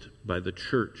replaced by the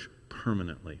church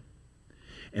permanently.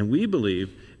 And we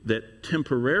believe that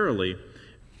temporarily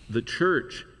the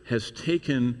church has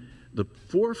taken the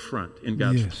forefront in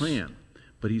God's plan,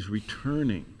 but he's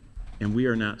returning, and we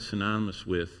are not synonymous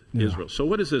with Israel. So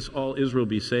what is this, all Israel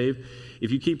be saved?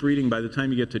 If you keep reading, by the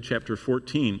time you get to chapter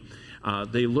 14,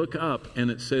 they look up and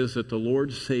it says that the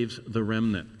Lord saves the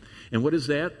remnant. And what is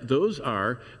that? Those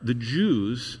are the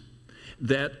Jews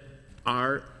that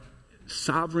are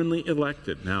sovereignly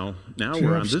elected. Now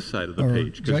we're on this side of the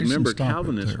page. Because remember,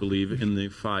 Calvinists believe in the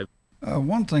 5.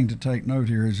 One thing to take note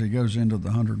here is he goes into the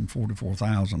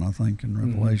 144,000, I think, in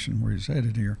Revelation, where he's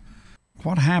headed here.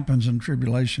 What happens in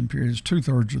tribulation periods,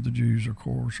 2/3 of the Jews, of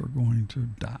course, are going to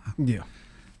die. Yeah.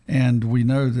 And we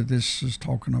know that this is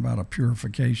talking about a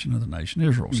purification of the nation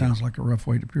Israel. Sounds like a rough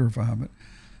way to purify, but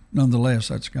nonetheless,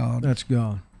 that's God. That's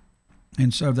God.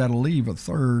 And so that'll leave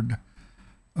 1/3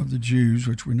 of the Jews,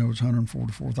 which we know is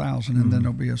 144,000, and then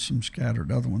there'll be some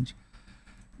scattered other ones.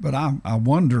 But I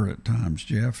wonder at times,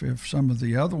 Jeff, if some of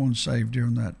the other ones saved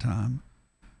during that time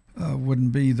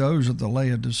wouldn't be those of the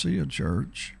Laodicea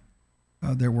church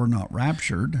that were not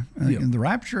raptured. And the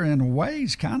rapture, in a way,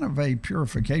 is kind of a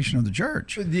purification of the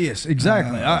church. Yes,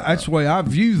 exactly. That's the way I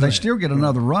view that. They still get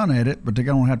another run at it, but they're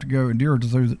going to have to go endure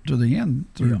to the end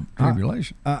through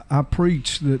tribulation. I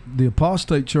preach that the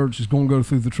apostate church is going to go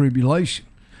through the tribulation.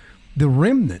 The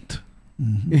remnant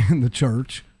in the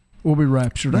church will be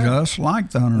raptured out. Just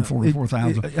like the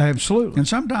 144,000. Absolutely. And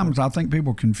sometimes I think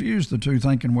people confuse the two,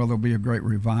 thinking, well, there'll be a great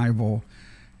revival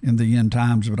in the end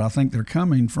times, but I think they're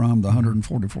coming from the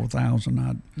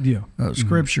 144,000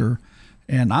 scripture.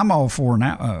 And I'm all for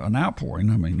an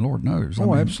outpouring. I mean, Lord knows.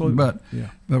 Absolutely.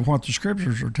 But what the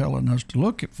scriptures are telling us to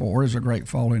look for is a great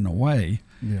falling away.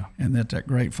 Yeah. And that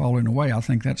great falling away, I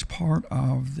think that's part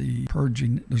of the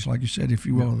purging, just like you said, if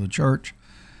you will, of the church.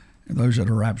 Those that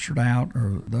are raptured out,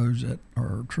 or those that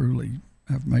are truly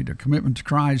have made a commitment to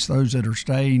Christ, those that are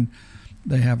staying,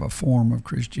 they have a form of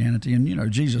Christianity.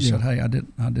 And, Jesus said, hey, I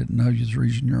didn't know you, the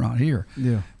reason you're not here.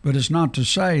 Yeah. But it's not to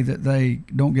say that they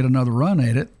don't get another run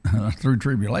at it through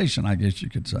tribulation, I guess you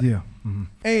could say. Yeah. Mm-hmm.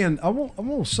 And I want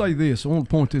to say this. I want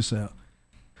to point this out.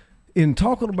 In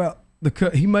talking about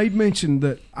he made mention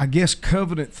that I guess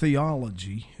covenant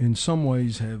theology in some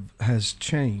ways has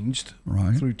changed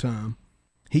through time.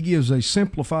 He gives a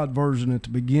simplified version at the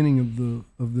beginning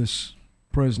of this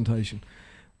presentation.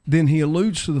 Then he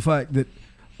alludes to the fact that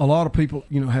a lot of people,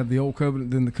 have the old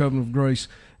covenant, then the covenant of grace,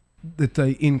 that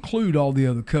they include all the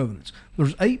other covenants.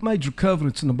 There's 8 major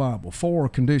covenants in the Bible. 4 are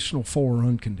conditional, 4 are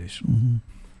unconditional. Mm-hmm.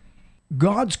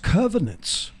 God's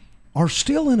covenants are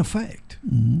still in effect.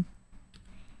 Mm-hmm.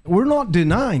 We're not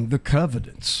denying the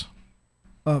covenants.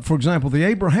 For example, the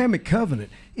Abrahamic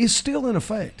covenant is still in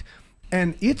effect.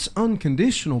 And it's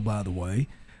unconditional, by the way.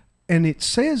 And it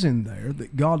says in there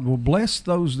that God will bless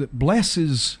those that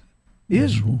blesses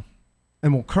Israel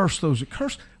and will curse those that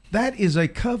curse. That is a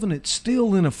covenant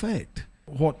still in effect.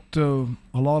 What a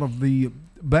lot of the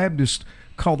Baptists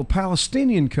call the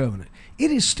Palestinian covenant.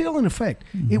 It is still in effect.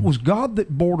 It was God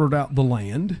that bordered out the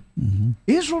land.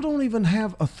 Israel don't even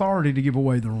have authority to give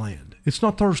away their land. It's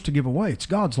not theirs to give away. It's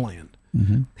God's land.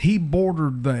 He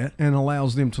bordered that and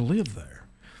allows them to live there.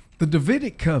 The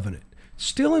Davidic covenant,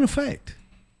 still in effect.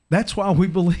 That's why we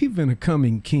believe in a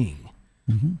coming king,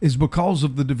 is because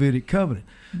of the Davidic covenant.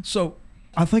 So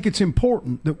I think it's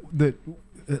important that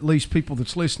at least people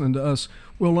that's listening to us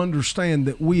will understand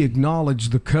that we acknowledge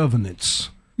the covenants.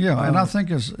 Yeah, and I think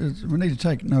we need to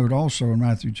take note also in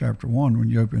Matthew chapter 1 when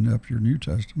you open up your New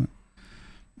Testament,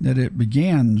 that it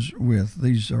begins with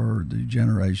these are the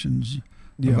generations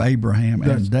of Abraham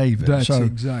and David. That's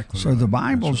exactly so right. the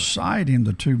Bible's citing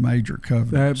the two major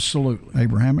covenants. Absolutely.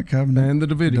 Abrahamic covenant and the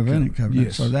Davidic covenant.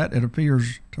 Yes. So that, it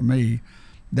appears to me,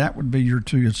 that would be your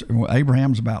two.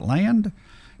 Abraham's about land,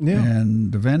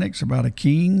 and Davinic's about a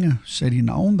king sitting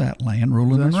on that land,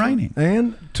 ruling and reigning. Right.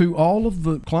 And to all of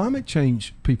the climate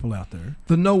change people out there,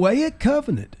 the Noahic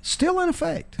covenant, still in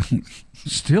effect.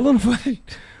 Still in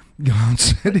effect. God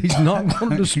said he's not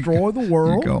going to destroy the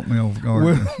world. You caught me off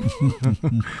guard.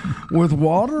 With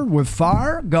water, with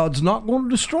fire. God's not going to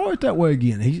destroy it that way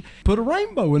again. He put a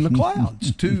rainbow in the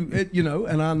clouds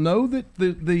and I know that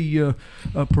the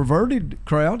perverted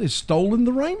crowd has stolen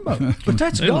the rainbow, but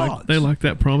that's God. They like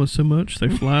that promise so much they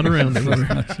fly it around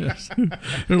everywhere.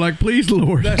 They're like, please,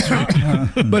 Lord. That's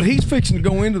right. But he's fixing to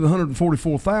go into the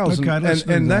 144,000,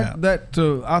 and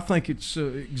that I think it's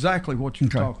exactly what you're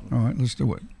talking about. All right, let's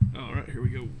do it. All right, here we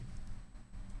go.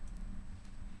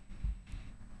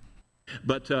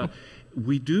 But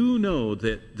we do know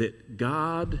that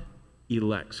God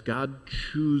elects, God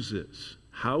chooses.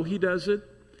 How he does it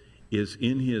is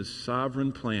in his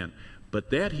sovereign plan. But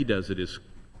that he does it is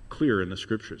clear in the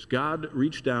scriptures. God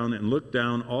reached down and looked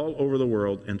down all over the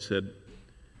world and said,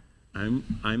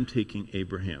 I'm taking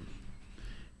Abraham,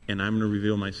 and I'm going to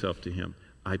reveal myself to him.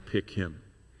 I pick him.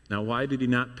 Now, why did he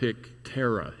not pick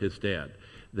Terah, his dad?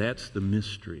 That's the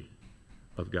mystery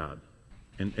of God.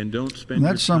 And don't spend and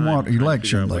that's your time somewhat trying to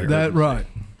election figure out what there. it That right.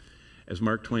 As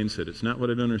Mark Twain said, it's not what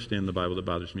I don't understand the Bible that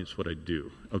bothers me, it's what I do.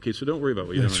 Okay, so don't worry about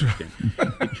what you That's don't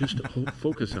understand. Just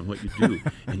focus on what you do.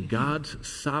 And God's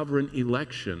sovereign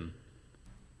election,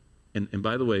 and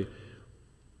by the way,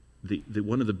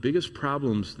 one of the biggest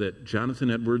problems that Jonathan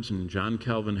Edwards and John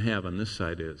Calvin have on this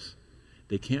side is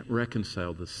they can't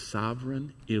reconcile the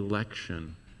sovereign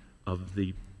election of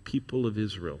the people of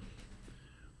Israel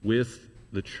with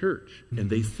the church. And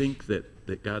they think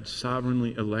that God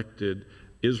sovereignly elected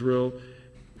Israel,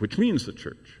 which means the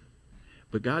church.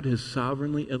 But God has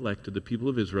sovereignly elected the people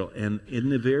of Israel. And in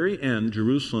the very end,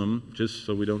 Jerusalem, just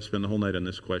so we don't spend the whole night on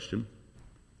this question,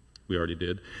 we already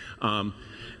did,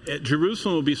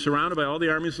 Jerusalem will be surrounded by all the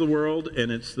armies of the world,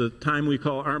 and it's the time we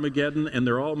call Armageddon, and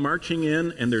they're all marching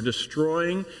in, and they're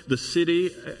destroying the city.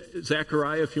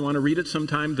 Zechariah, if you want to read it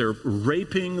sometime, they're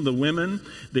raping the women.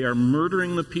 They are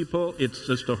murdering the people. It's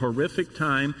just a horrific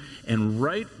time. And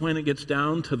right when it gets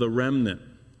down to the remnant,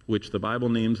 which the Bible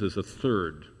names as a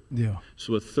third,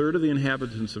 so a third of the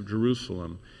inhabitants of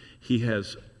Jerusalem, he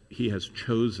has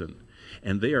chosen.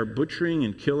 And they are butchering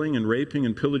and killing and raping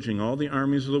and pillaging all the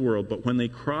armies of the world. But when they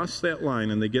cross that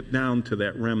line and they get down to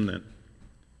that remnant,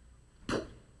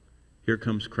 here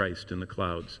comes Christ in the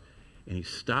clouds. And he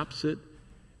stops it,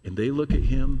 and they look at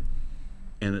him,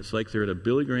 and it's like they're at a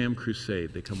Billy Graham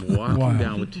crusade. They come walking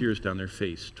down with tears down their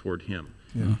face toward him.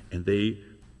 And they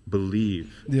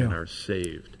believe and are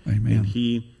saved. Amen. And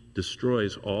he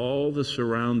destroys all the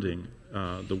surrounding,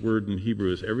 the word in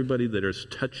Hebrew is everybody that is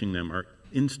touching them are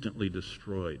instantly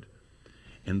destroyed.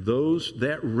 And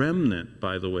that remnant,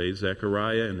 by the way,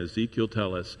 Zechariah and Ezekiel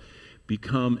tell us,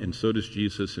 become, and so does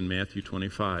Jesus in Matthew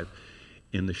 25,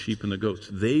 in the sheep and the goats.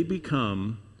 They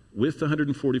become, with the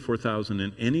 144,000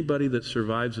 and anybody that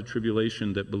survives the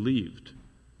tribulation that believed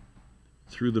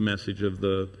through the message of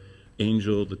the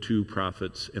angel, the two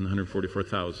prophets, and the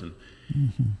 144,000,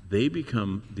 they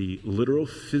become the literal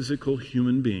physical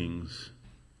human beings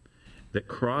that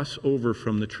cross over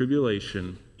from the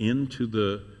tribulation into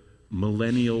the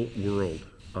millennial world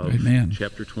of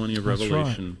chapter 20 of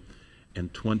Revelation,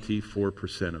 and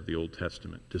 24% of the Old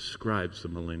Testament describes the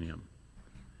millennium.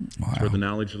 Wow. Where the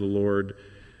knowledge of the Lord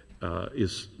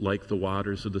is like the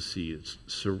waters of the sea.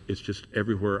 It's just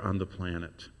everywhere on the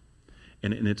planet.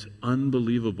 And it's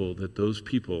unbelievable that those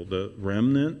people, the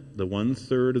remnant, the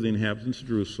 1/3 of the inhabitants of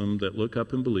Jerusalem that look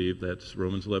up and believe, that's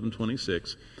Romans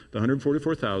 11:26, the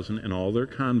 144,000 and all their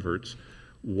converts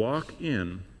walk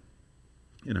in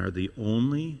and are the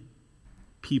only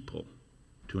people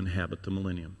to inhabit the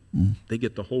millennium. They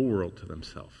get the whole world to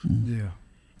themselves. Yeah.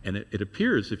 And it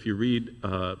appears, if you read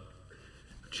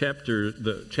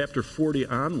chapter 40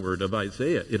 onward of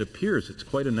Isaiah, it appears it's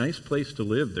quite a nice place to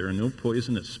live. There are no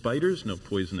poisonous spiders, no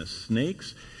poisonous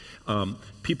snakes.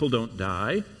 People don't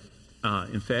die.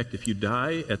 In fact, if you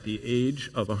die at the age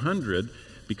of 100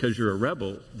 because you're a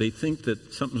rebel, they think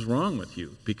that something's wrong with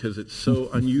you because it's so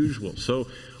unusual. So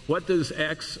what does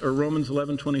Romans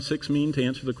 11:26 mean, to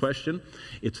answer the question?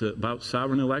 It's about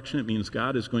sovereign election. It means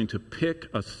God is going to pick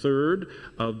a third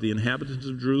of the inhabitants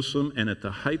of Jerusalem, and at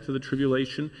the height of the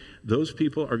tribulation, those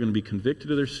people are going to be convicted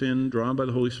of their sin, drawn by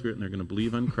the Holy Spirit, and they're going to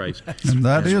believe on Christ. And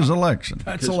that is election.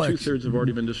 That's because election. 2/3 have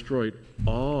already been destroyed.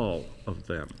 All of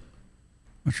them.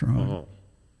 That's right. All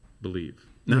believe.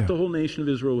 Not Yeah. the whole nation of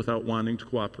Israel without wanting to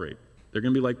cooperate. They're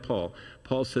going to be like Paul.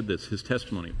 Paul said this, his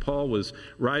testimony. Paul was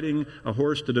riding a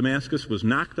horse to Damascus, was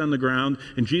knocked on the ground,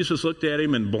 and Jesus looked at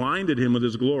him and blinded him with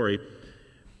his glory.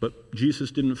 But Jesus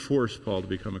didn't force Paul to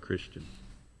become a Christian.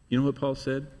 You know what Paul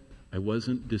said? I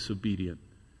wasn't disobedient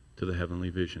to the heavenly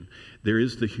vision. There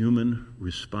is the human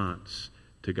response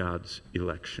to God's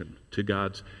election, to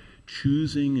God's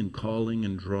choosing and calling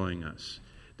and drawing us.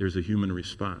 There's a human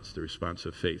response, the response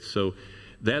of faith. So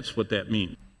that's what that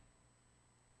means.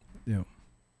 Yeah.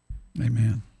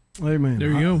 Amen. Amen. There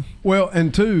you go. Well,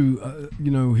 and two,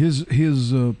 his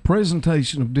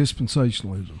presentation of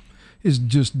dispensationalism is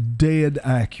just dead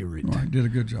accurate. Right, did a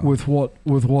good job. With what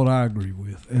I agree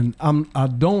with, and I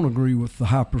don't agree with the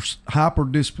hyper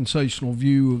dispensational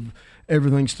view of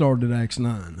everything started at Acts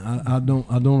 9. I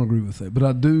don't agree with that, but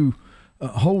I do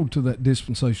hold to that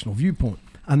dispensational viewpoint.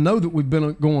 I know that we've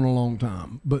been going a long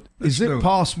time, but is it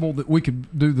possible that we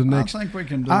could do the next? I think we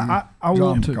can do I John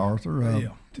want to. MacArthur. Yeah.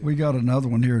 We got another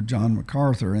one here, John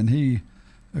MacArthur, and he,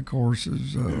 of course,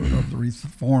 is of the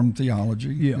Reformed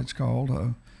theology. Yeah. It's called.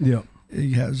 Yeah.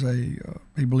 He has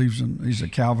he believes he's a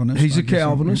Calvinist. He's I a guess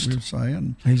Calvinist. we would say.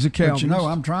 And, He's a Calvinist. But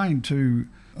I'm trying to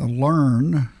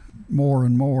learn more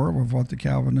and more of what the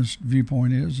Calvinist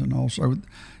viewpoint is, and also,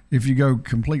 if you go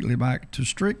completely back to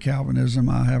strict Calvinism,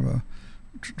 I have a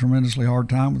tremendously hard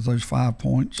time with those 5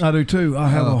 points. I do too. I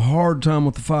have a hard time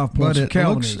with the 5 points of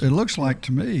Calvinism. It looks like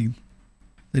to me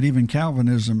that even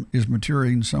Calvinism is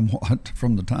maturing somewhat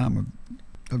from the time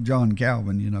of John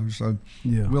Calvin, so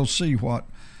Yeah. we'll see what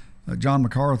John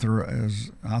MacArthur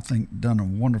has, I think, done a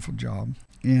wonderful job.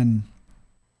 And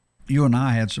you and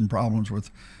I had some problems with,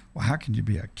 well, how can you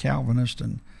be a Calvinist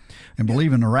and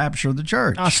believe in the rapture of the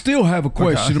church? I still have a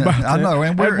question about that. I know,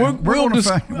 and we'll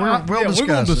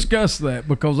discuss that,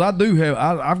 because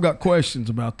I've got questions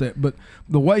about that. But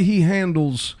the way he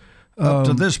handles up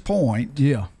to this point,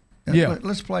 yeah.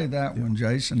 Let's play that one,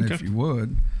 Jason, if you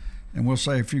would, and we'll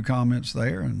say a few comments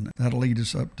there, and that'll lead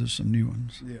us up to some new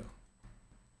ones. Yeah.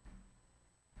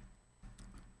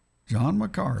 John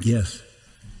MacArthur. Yes.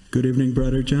 Good evening,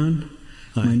 Brother John.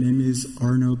 Hi. My name is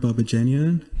Arno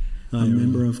Babajanian. I'm a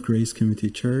member of Grace Community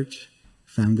Church,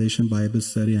 Foundation Bible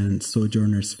Study, and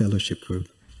Sojourners Fellowship Group.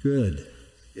 Good.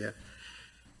 Yeah.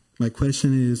 My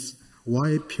question is,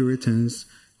 why Puritans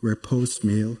were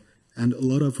post-mill and a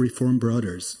lot of Reformed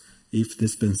brothers if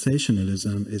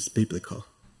dispensationalism is biblical?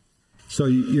 So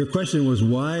your question was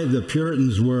why the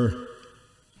Puritans were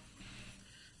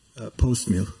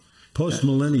Post-mill.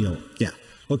 post-millennial. Yeah.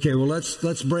 Okay, well,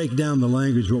 let's break down the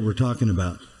language, what we're talking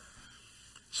about.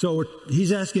 So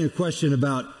he's asking a question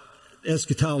about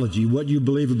eschatology, what you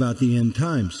believe about the end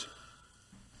times.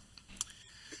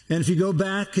 And if you go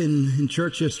back in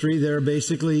church history, there are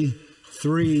basically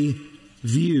three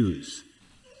views.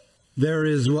 There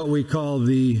is what we call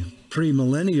the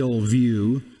premillennial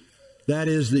view. That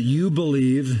is that you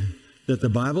believe that the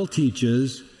Bible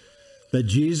teaches that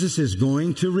Jesus is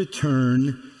going to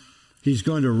return. He's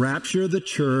going to rapture the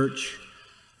church,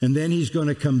 and then he's going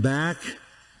to come back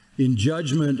in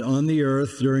judgment on the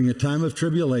earth during a time of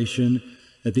tribulation.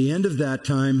 At the end of that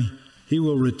time, he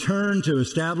will return to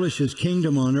establish his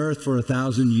kingdom on earth for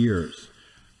 1,000 years.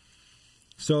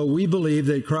 So we believe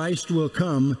that Christ will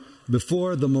come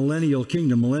before the millennial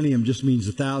kingdom. Millennium just means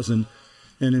 1,000.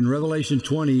 And in Revelation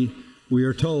 20, we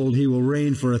are told he will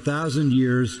reign for 1,000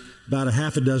 years, about a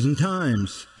half a dozen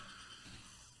times.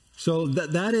 So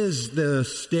that is the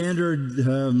standard,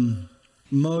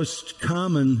 most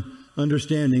common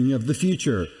understanding of the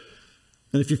future.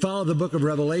 And if you follow the book of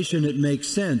Revelation, it makes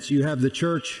sense. You have the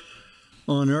church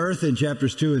on earth in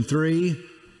chapters 2 and 3.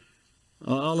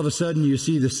 All of a sudden, you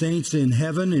see the saints in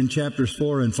heaven in chapters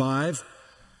 4 and 5.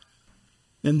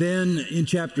 And then in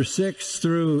chapter 6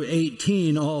 through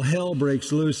 18, all hell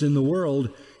breaks loose in the world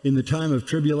in the time of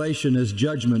tribulation as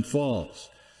judgment falls.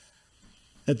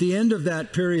 At the end of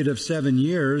that period of 7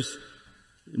 years,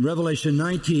 in Revelation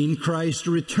 19, Christ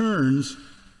returns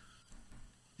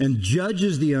and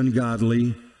judges the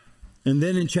ungodly. And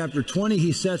then in chapter 20,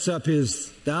 he sets up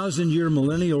his 1,000-year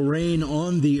millennial reign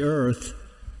on the earth.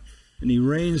 And he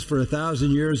reigns for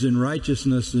 1,000 years in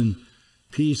righteousness and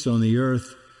peace on the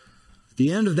earth. At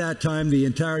the end of that time, the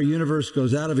entire universe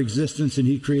goes out of existence, and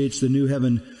he creates the new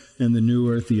heaven and the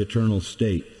new earth, the eternal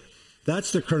state.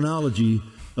 That's the chronology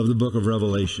of the book of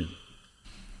Revelation.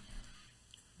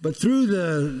 But through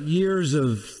the years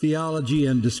of theology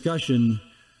and discussion,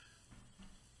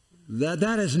 that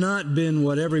has not been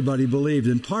what everybody believed.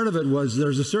 And part of it was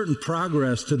there's a certain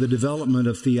progress to the development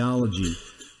of theology.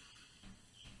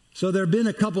 So there have been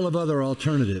a couple of other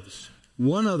alternatives.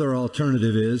 One other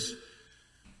alternative is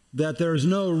that there's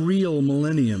no real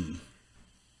millennium,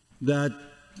 that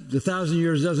the 1,000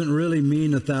 years doesn't really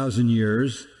mean 1,000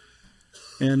 years,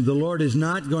 and the Lord is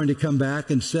not going to come back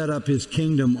and set up his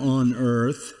kingdom on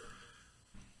earth.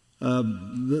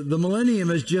 The millennium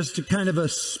is just a kind of a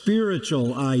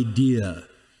spiritual idea.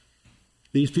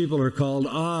 These people are called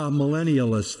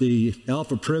millennialists. The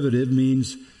alpha privative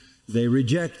means they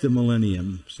reject the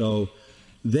millennium. So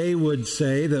they would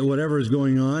say that whatever is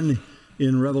going on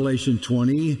in Revelation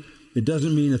 20, it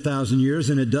doesn't mean 1,000 years,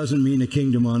 and it doesn't mean a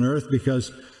kingdom on earth,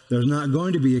 because there's not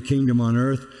going to be a kingdom on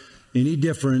earth any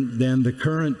different than the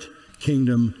current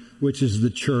kingdom, which is the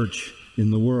church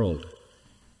in the world.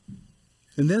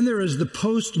 And then there is the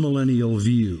post-millennial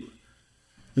view,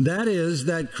 and that is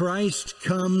that Christ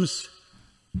comes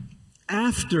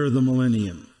after the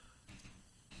millennium.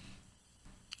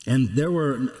 And there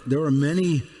were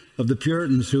many of the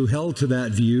Puritans who held to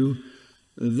that view.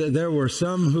 There were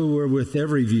some who were with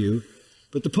every view.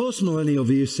 But the postmillennial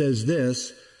view says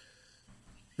this,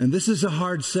 and this is a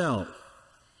hard sell.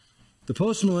 The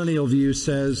postmillennial view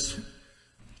says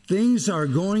things are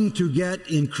going to get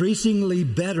increasingly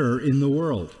better in the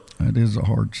world. That is a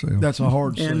hard sell. That's a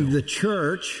hard sell. And the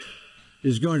church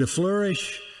is going to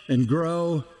flourish and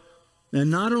grow and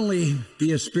not only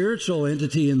be a spiritual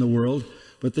entity in the world,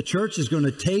 but the church is going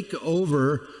to take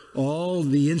over all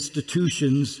the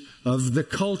institutions of the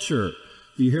culture.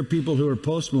 You hear people who are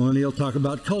post-millennial talk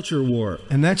about culture war.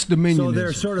 And that's dominionism. So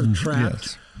they're sort of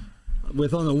trapped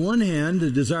with, on the one hand, a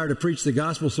desire to preach the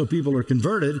gospel so people are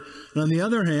converted, and on the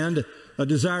other hand, a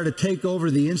desire to take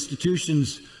over the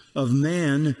institutions of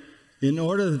man in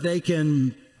order that they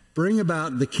can bring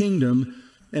about the kingdom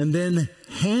and then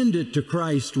hand it to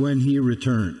Christ when he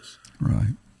returns.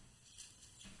 Right.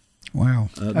 Wow.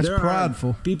 That's there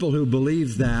prideful. Are people who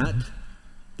believe that.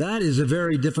 That is a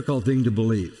very difficult thing to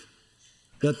believe.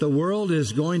 That the world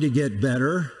is going to get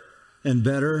better and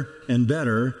better and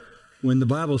better when the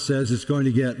Bible says it's going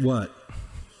to get what?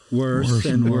 Worse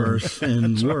and worse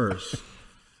and worse.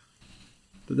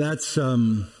 That's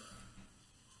a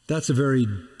very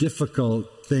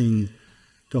difficult thing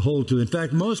to hold to. In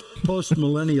fact, most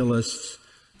post-millennialists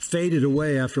faded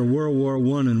away after World War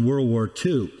I and World War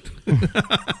II.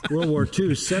 World War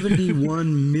II,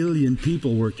 71 million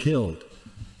people were killed.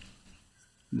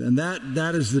 And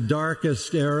that is the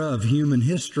darkest era of human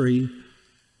history.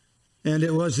 And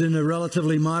it was in a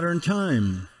relatively modern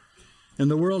time. And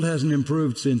the world hasn't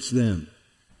improved since then.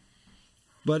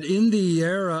 But in the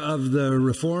era of the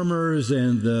Reformers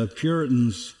and the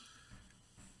Puritans,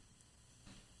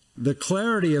 the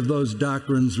clarity of those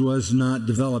doctrines was not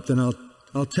developed. And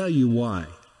I'll tell you why.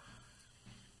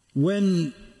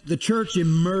 When the church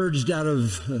emerged out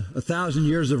of 1,000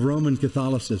 years of Roman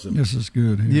Catholicism, this is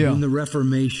good here. Yeah. in the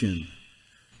Reformation,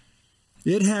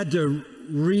 it had to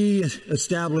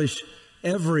re-establish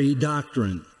every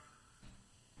doctrine.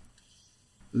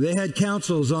 They had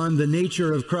councils on the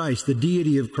nature of Christ, the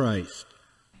deity of Christ,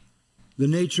 the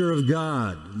nature of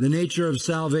God, the nature of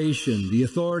salvation, the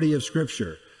authority of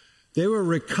Scripture. They were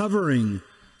recovering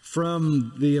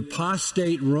from the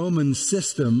apostate Roman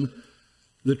system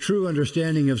the true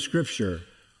understanding of Scripture.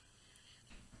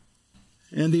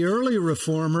 And the early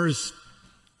reformers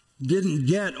didn't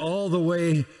get all the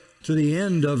way to the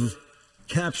end of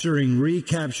capturing,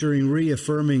 recapturing,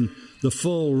 reaffirming the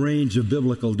full range of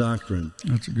biblical doctrine.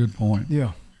 That's a good point.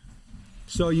 Yeah.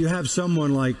 So you have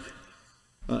someone like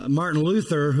Martin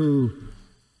Luther, who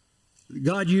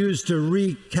God used to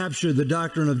recapture the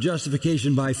doctrine of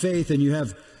justification by faith, and you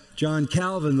have John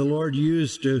Calvin, the Lord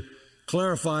used to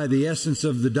clarify the essence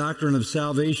of the doctrine of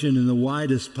salvation in the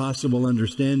widest possible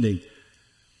understanding.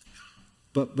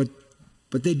 But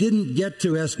they didn't get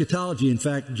to eschatology. In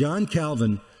fact, John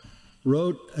Calvin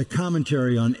wrote a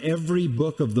commentary on every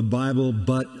book of the Bible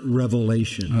but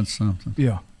Revelation. That's something.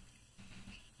 Yeah.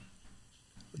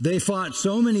 They fought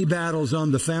so many battles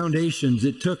on the foundations,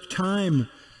 it took time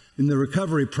in the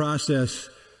recovery process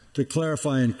to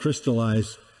clarify and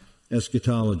crystallize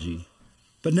eschatology.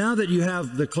 But now that you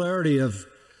have the clarity of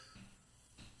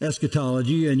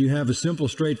eschatology and you have a simple,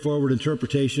 straightforward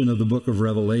interpretation of the book of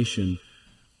Revelation,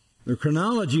 the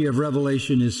chronology of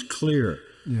Revelation is clear.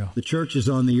 Yeah. The church is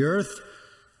on the earth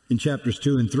in chapters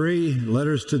 2 and 3,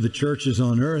 letters to the churches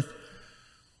on earth.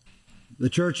 The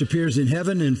church appears in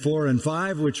heaven in 4 and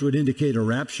 5, which would indicate a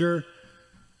rapture.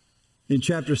 In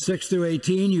chapters 6 through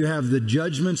 18, you have the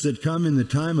judgments that come in the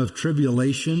time of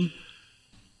tribulation.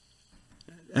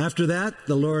 After that,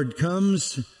 the Lord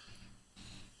comes,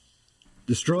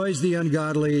 destroys the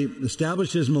ungodly,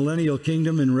 establishes millennial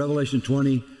kingdom in Revelation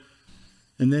 20.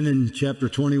 And then in chapter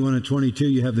 21 and 22,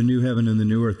 you have the new heaven and the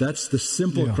new earth. That's the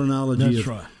simple chronology of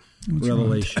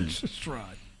Revelation. That's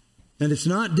right. And it's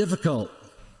not difficult.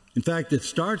 In fact, it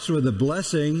starts with a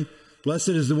blessing. Blessed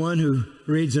is the one who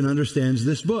reads and understands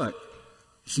this book.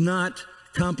 It's not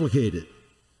complicated.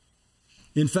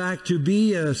 In fact, to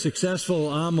be a successful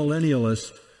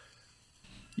amillennialist,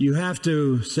 you have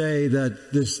to say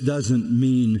that this doesn't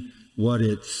mean what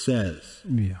it says.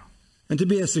 Yeah. And to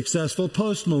be a successful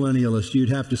postmillennialist, you'd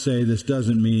have to say this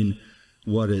doesn't mean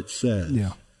what it says.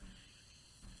 Yeah.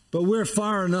 But we're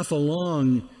far enough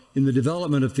along in the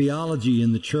development of theology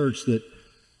in the church that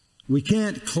we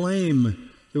can't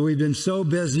claim that we've been so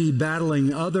busy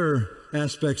battling other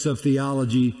aspects of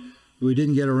theology that we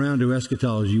didn't get around to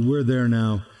eschatology. We're there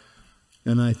now,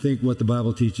 and I think what the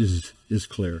Bible teaches is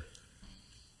clear.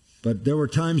 But there were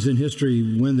times in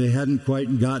history when they hadn't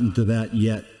quite gotten to that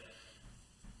yet.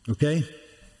 Okay?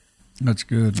 That's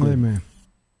good. Amen.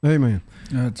 Amen.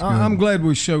 That's good. I'm glad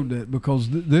we showed that, because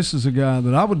this is a guy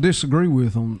that I would disagree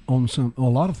with on a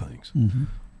lot of things. Mm-hmm.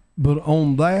 But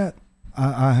on that,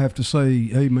 I have to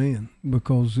say amen,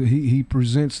 because he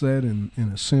presents that in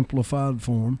a simplified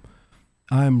form.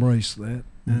 I embrace that,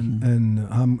 and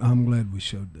I'm glad we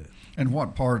showed that. And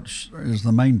what parts is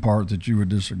the main part that you would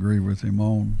disagree with him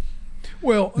on?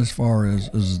 Well, as far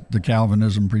as the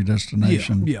Calvinism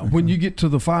predestination. Yeah. When you get to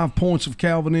the 5 points of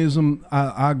Calvinism,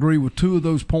 I agree with 2 of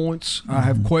those points. I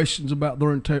have questions about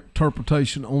their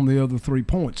interpretation on the other 3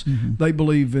 points. They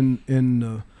believe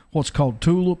in what's called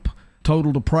TULIP,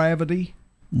 total depravity,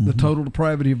 the total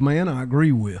depravity of man. I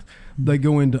agree with. They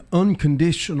go into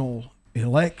unconditional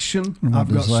election. What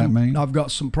does that mean? I've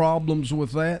got some problems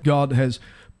with that. God has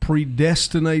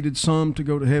predestinated some to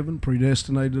go to heaven,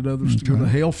 predestinated others to go to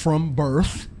hell from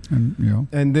birth.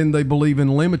 And then they believe in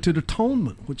limited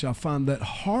atonement, which I find that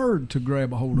hard to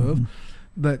grab a hold of,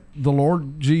 that the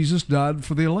Lord Jesus died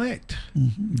for the elect.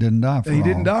 Didn't die for all. He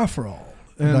didn't die for all.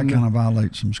 And that kind of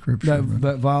violates some scripture.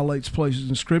 That violates places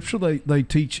in scripture. They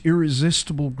teach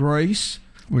irresistible grace,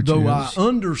 though I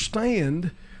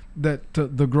understand that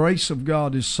the grace of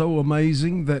God is so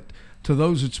amazing that to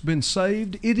those that's been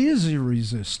saved, it is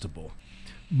irresistible.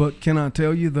 But can I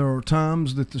tell you, there are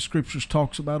times that the scriptures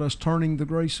talks about us turning the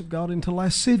grace of God into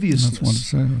lasciviousness. That's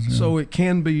what it says. Yeah. So it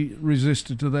can be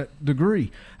resisted to that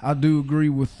degree. I do agree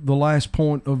with the last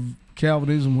point of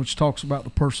Calvinism, which talks about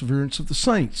the perseverance of the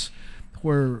saints,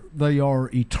 where they are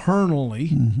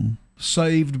eternally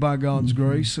saved by God's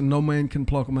grace, and no man can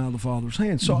pluck them out of the Father's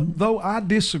hand. So though I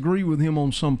disagree with him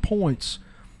on some points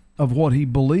of what he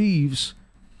believes,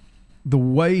 the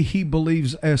way he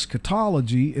believes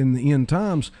eschatology in the end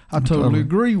times, I totally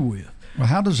agree with. Well,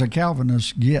 how does a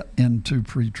Calvinist get into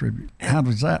pre-tribute? How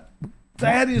does that?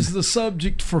 That is the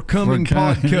subject for coming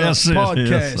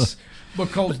podcasts.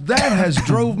 Because that has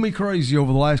drove me crazy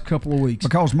over the last couple of weeks.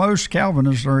 Because most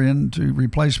Calvinists are into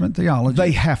replacement theology.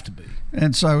 They have to be.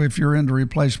 And so if you're into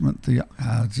replacement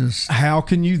theology, how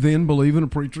can you then believe in a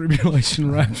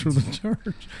pre-tribulation rapture of the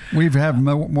church? We have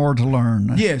more to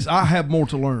learn. Yes, I have more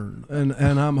to learn.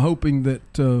 And I'm hoping that...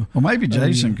 well, maybe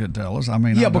Jason could tell us. I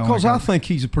mean, because I think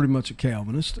he's pretty much a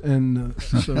Calvinist. And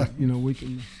so, we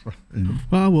can...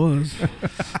 Well, I was.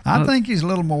 I think he's a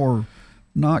little more...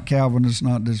 Not Calvinist,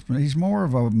 not Dispensationalist. He's more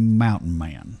of a mountain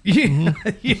man. Yeah,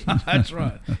 that's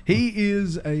right. He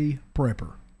is a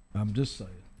prepper. I'm just saying.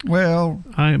 Well,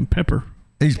 I am Pepper.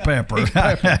 He's Pepper.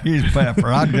 He's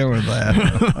Pepper. I'd go with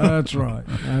that. That's right.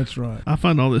 That's right. I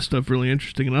find all this stuff really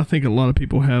interesting, and I think a lot of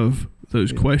people have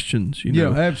those questions.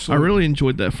 Yeah, absolutely. I really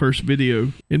enjoyed that first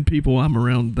video. In people I'm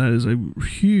around, that is a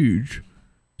huge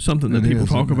something that It people is,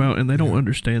 talk isn't it? about, and they don't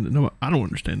understand it. No, I don't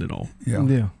understand it all.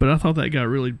 Yeah. But I thought that guy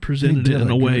really presented He it did in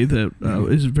a a way good- that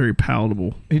is very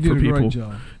palatable He did for a people. great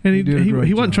job. And He did a he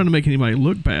great wasn't job. trying to make anybody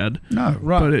look bad, No.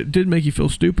 Right. but it did make you feel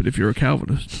stupid if you're a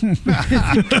Calvinist. Yeah,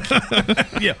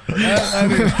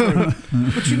 that is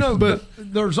true. But you know, but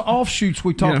there's offshoots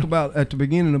we talked Yeah. about at the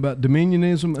beginning about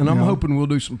dominionism, and I'm Yeah. hoping we'll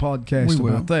do some podcasts We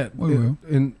will. about that. We will.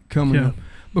 in coming Yeah. up,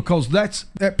 because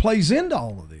that plays into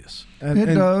all of this. And, It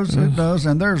and- does. It does.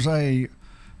 And there's an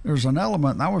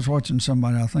element. And I was watching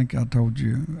somebody. I think I told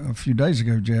you a few days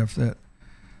ago, Jeff, that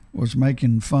was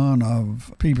making fun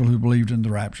of people who believed in the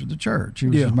rapture of the church. He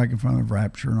was Yeah. just making fun of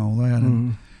rapture and all that.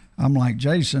 And I'm like,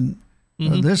 Jason,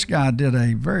 this guy did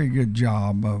a very good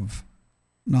job of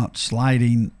not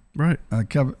sliding. Right.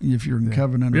 If you're in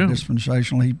covenant Yeah. or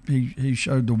dispensational, he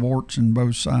showed the warts in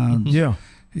both sides. Yeah.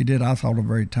 He did, I thought, a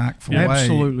very tactful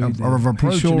Absolutely way he did. of He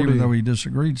approaching, sure even did. though he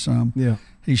disagreed some. Yeah.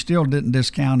 He still didn't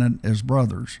discount it as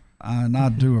brothers. And I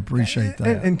do appreciate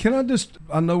that. And can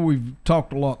I know we've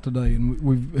talked a lot today and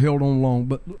we've held on long,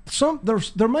 but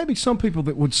there may be some people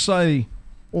that would say,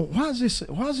 well, why is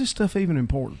this stuff even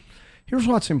important? Here's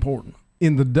what's important.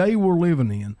 In the day we're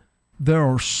living in, there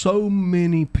are so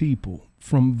many people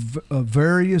from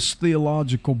various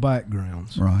theological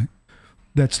backgrounds Right.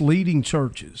 that's leading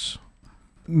churches.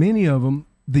 Many of them,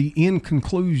 the end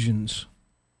conclusions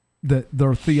that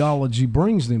their theology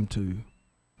brings them to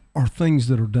are things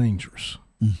that are dangerous.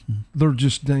 Mm-hmm. They're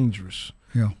just dangerous.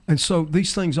 Yeah. And so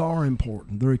these things are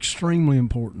important. They're extremely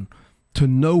important to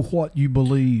know what you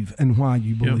believe and why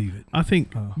you believe it. I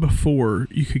think before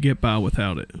you could get by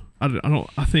without it.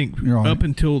 I think You're right. up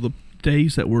until the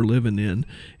days that we're living in,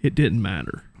 it didn't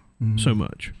matter so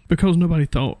much because nobody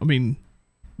thought. I mean,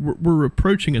 we're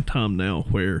approaching a time now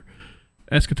where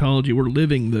eschatology. We're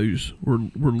living those. We're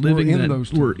living in that.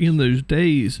 those We're times. in those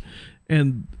days,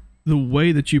 and the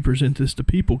way that you present this to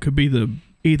people could be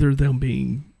either them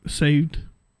being saved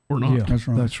or not. Yeah. That's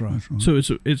right. That's right. So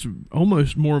it's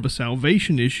almost more of a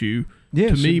salvation issue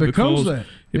Yes, to me it becomes because that.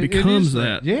 it It becomes is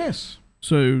that. Yes.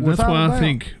 So that's Without why a I doubt.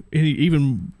 think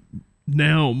even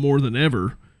now more than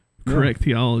ever, correct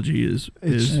theology is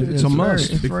It's a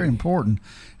must. It's very important.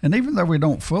 And even though we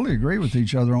don't fully agree with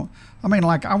each other on, I mean,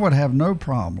 like I would have no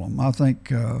problem. I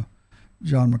think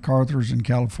John MacArthur's in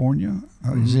California.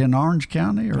 Is he in Orange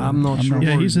County? Or I'm not sure.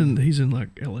 Yeah, he's in like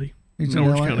L.A. He's in in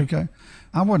Orange LA? County. Okay.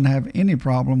 I wouldn't have any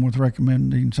problem with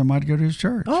recommending somebody to go to his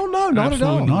church. Oh no, not Absolutely.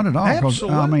 at all. Not at all. 'Cause,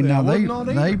 Absolutely. I mean, now I would not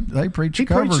either. they preach He a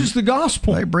cover. preaches the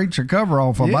gospel. They preach a cover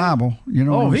off a Yeah. Bible. You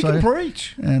know what I'm he saying? can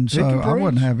preach. And He so can I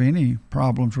wouldn't preach. have any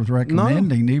problems with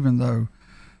recommending, even though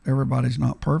everybody's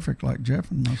not perfect like Jeff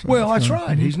and myself. Well, that's So-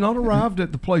 right. He's not arrived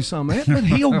at the place I'm at, but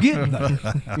he'll get there.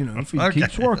 If he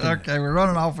keeps working. Okay, we're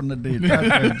running off in the ditch.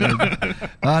 Okay, Jason.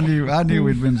 I knew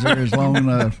we'd been serious long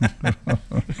enough.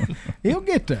 He'll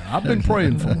get there. I've been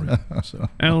praying for him. So.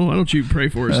 Alan, why don't you pray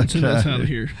for us and send us out of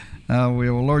here?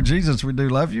 Well, Lord Jesus, we do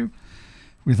love you.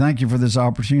 We thank you for this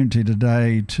opportunity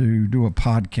today to do a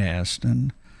podcast.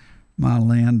 And my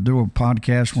land, do a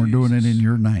podcast. We're doing it in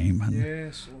your name. And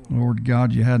Yes, Lord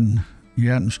God, you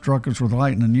hadn't struck us with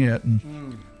lightning yet,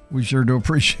 and we sure do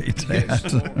appreciate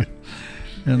that.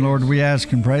 And Lord, we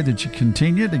ask and pray that you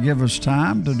continue to give us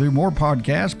time to do more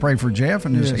podcasts. Pray for Jeff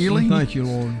and his healing. Thank you,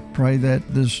 Lord. Pray that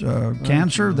this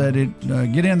cancer, that it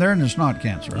get in there and it's not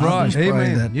cancer. I Right. just pray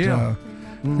Amen. that Yeah.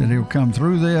 that he'll come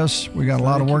through this. We got a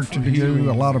lot of Thank you work for to do, healing.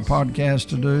 a lot of podcasts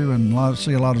to do, and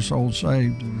see a lot of souls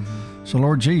saved. So,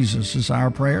 Lord Jesus, it's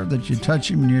our prayer that you touch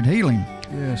him and you'd heal him.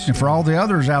 Yes. And for all the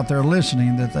others out there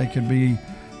listening, that they could be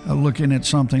looking at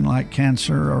something like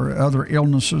cancer or other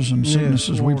illnesses and Yes,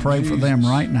 sicknesses, we Lord pray for them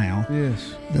Jesus. right now,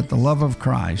 Yes. that the love of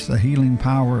Christ, the healing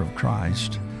power of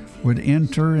Christ, would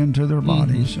enter into their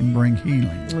bodies and bring healing.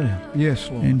 Yeah.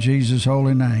 Yes, Lord. In Jesus'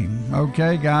 holy name.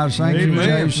 Okay, guys, thank you,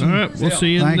 Amen. Jason. All right, we'll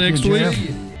see you Thank you, next Jeff. week.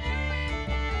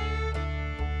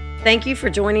 Thank you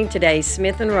for joining today's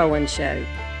Smith and Rowland Show.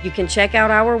 You can check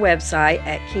out our website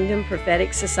at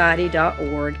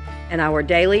kingdompropheticsociety.org and our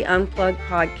daily unplugged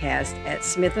podcast at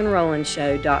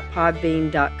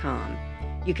smithandrolandshow.podbean.com.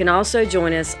 You can also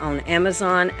join us on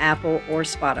Amazon, Apple, or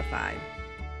Spotify.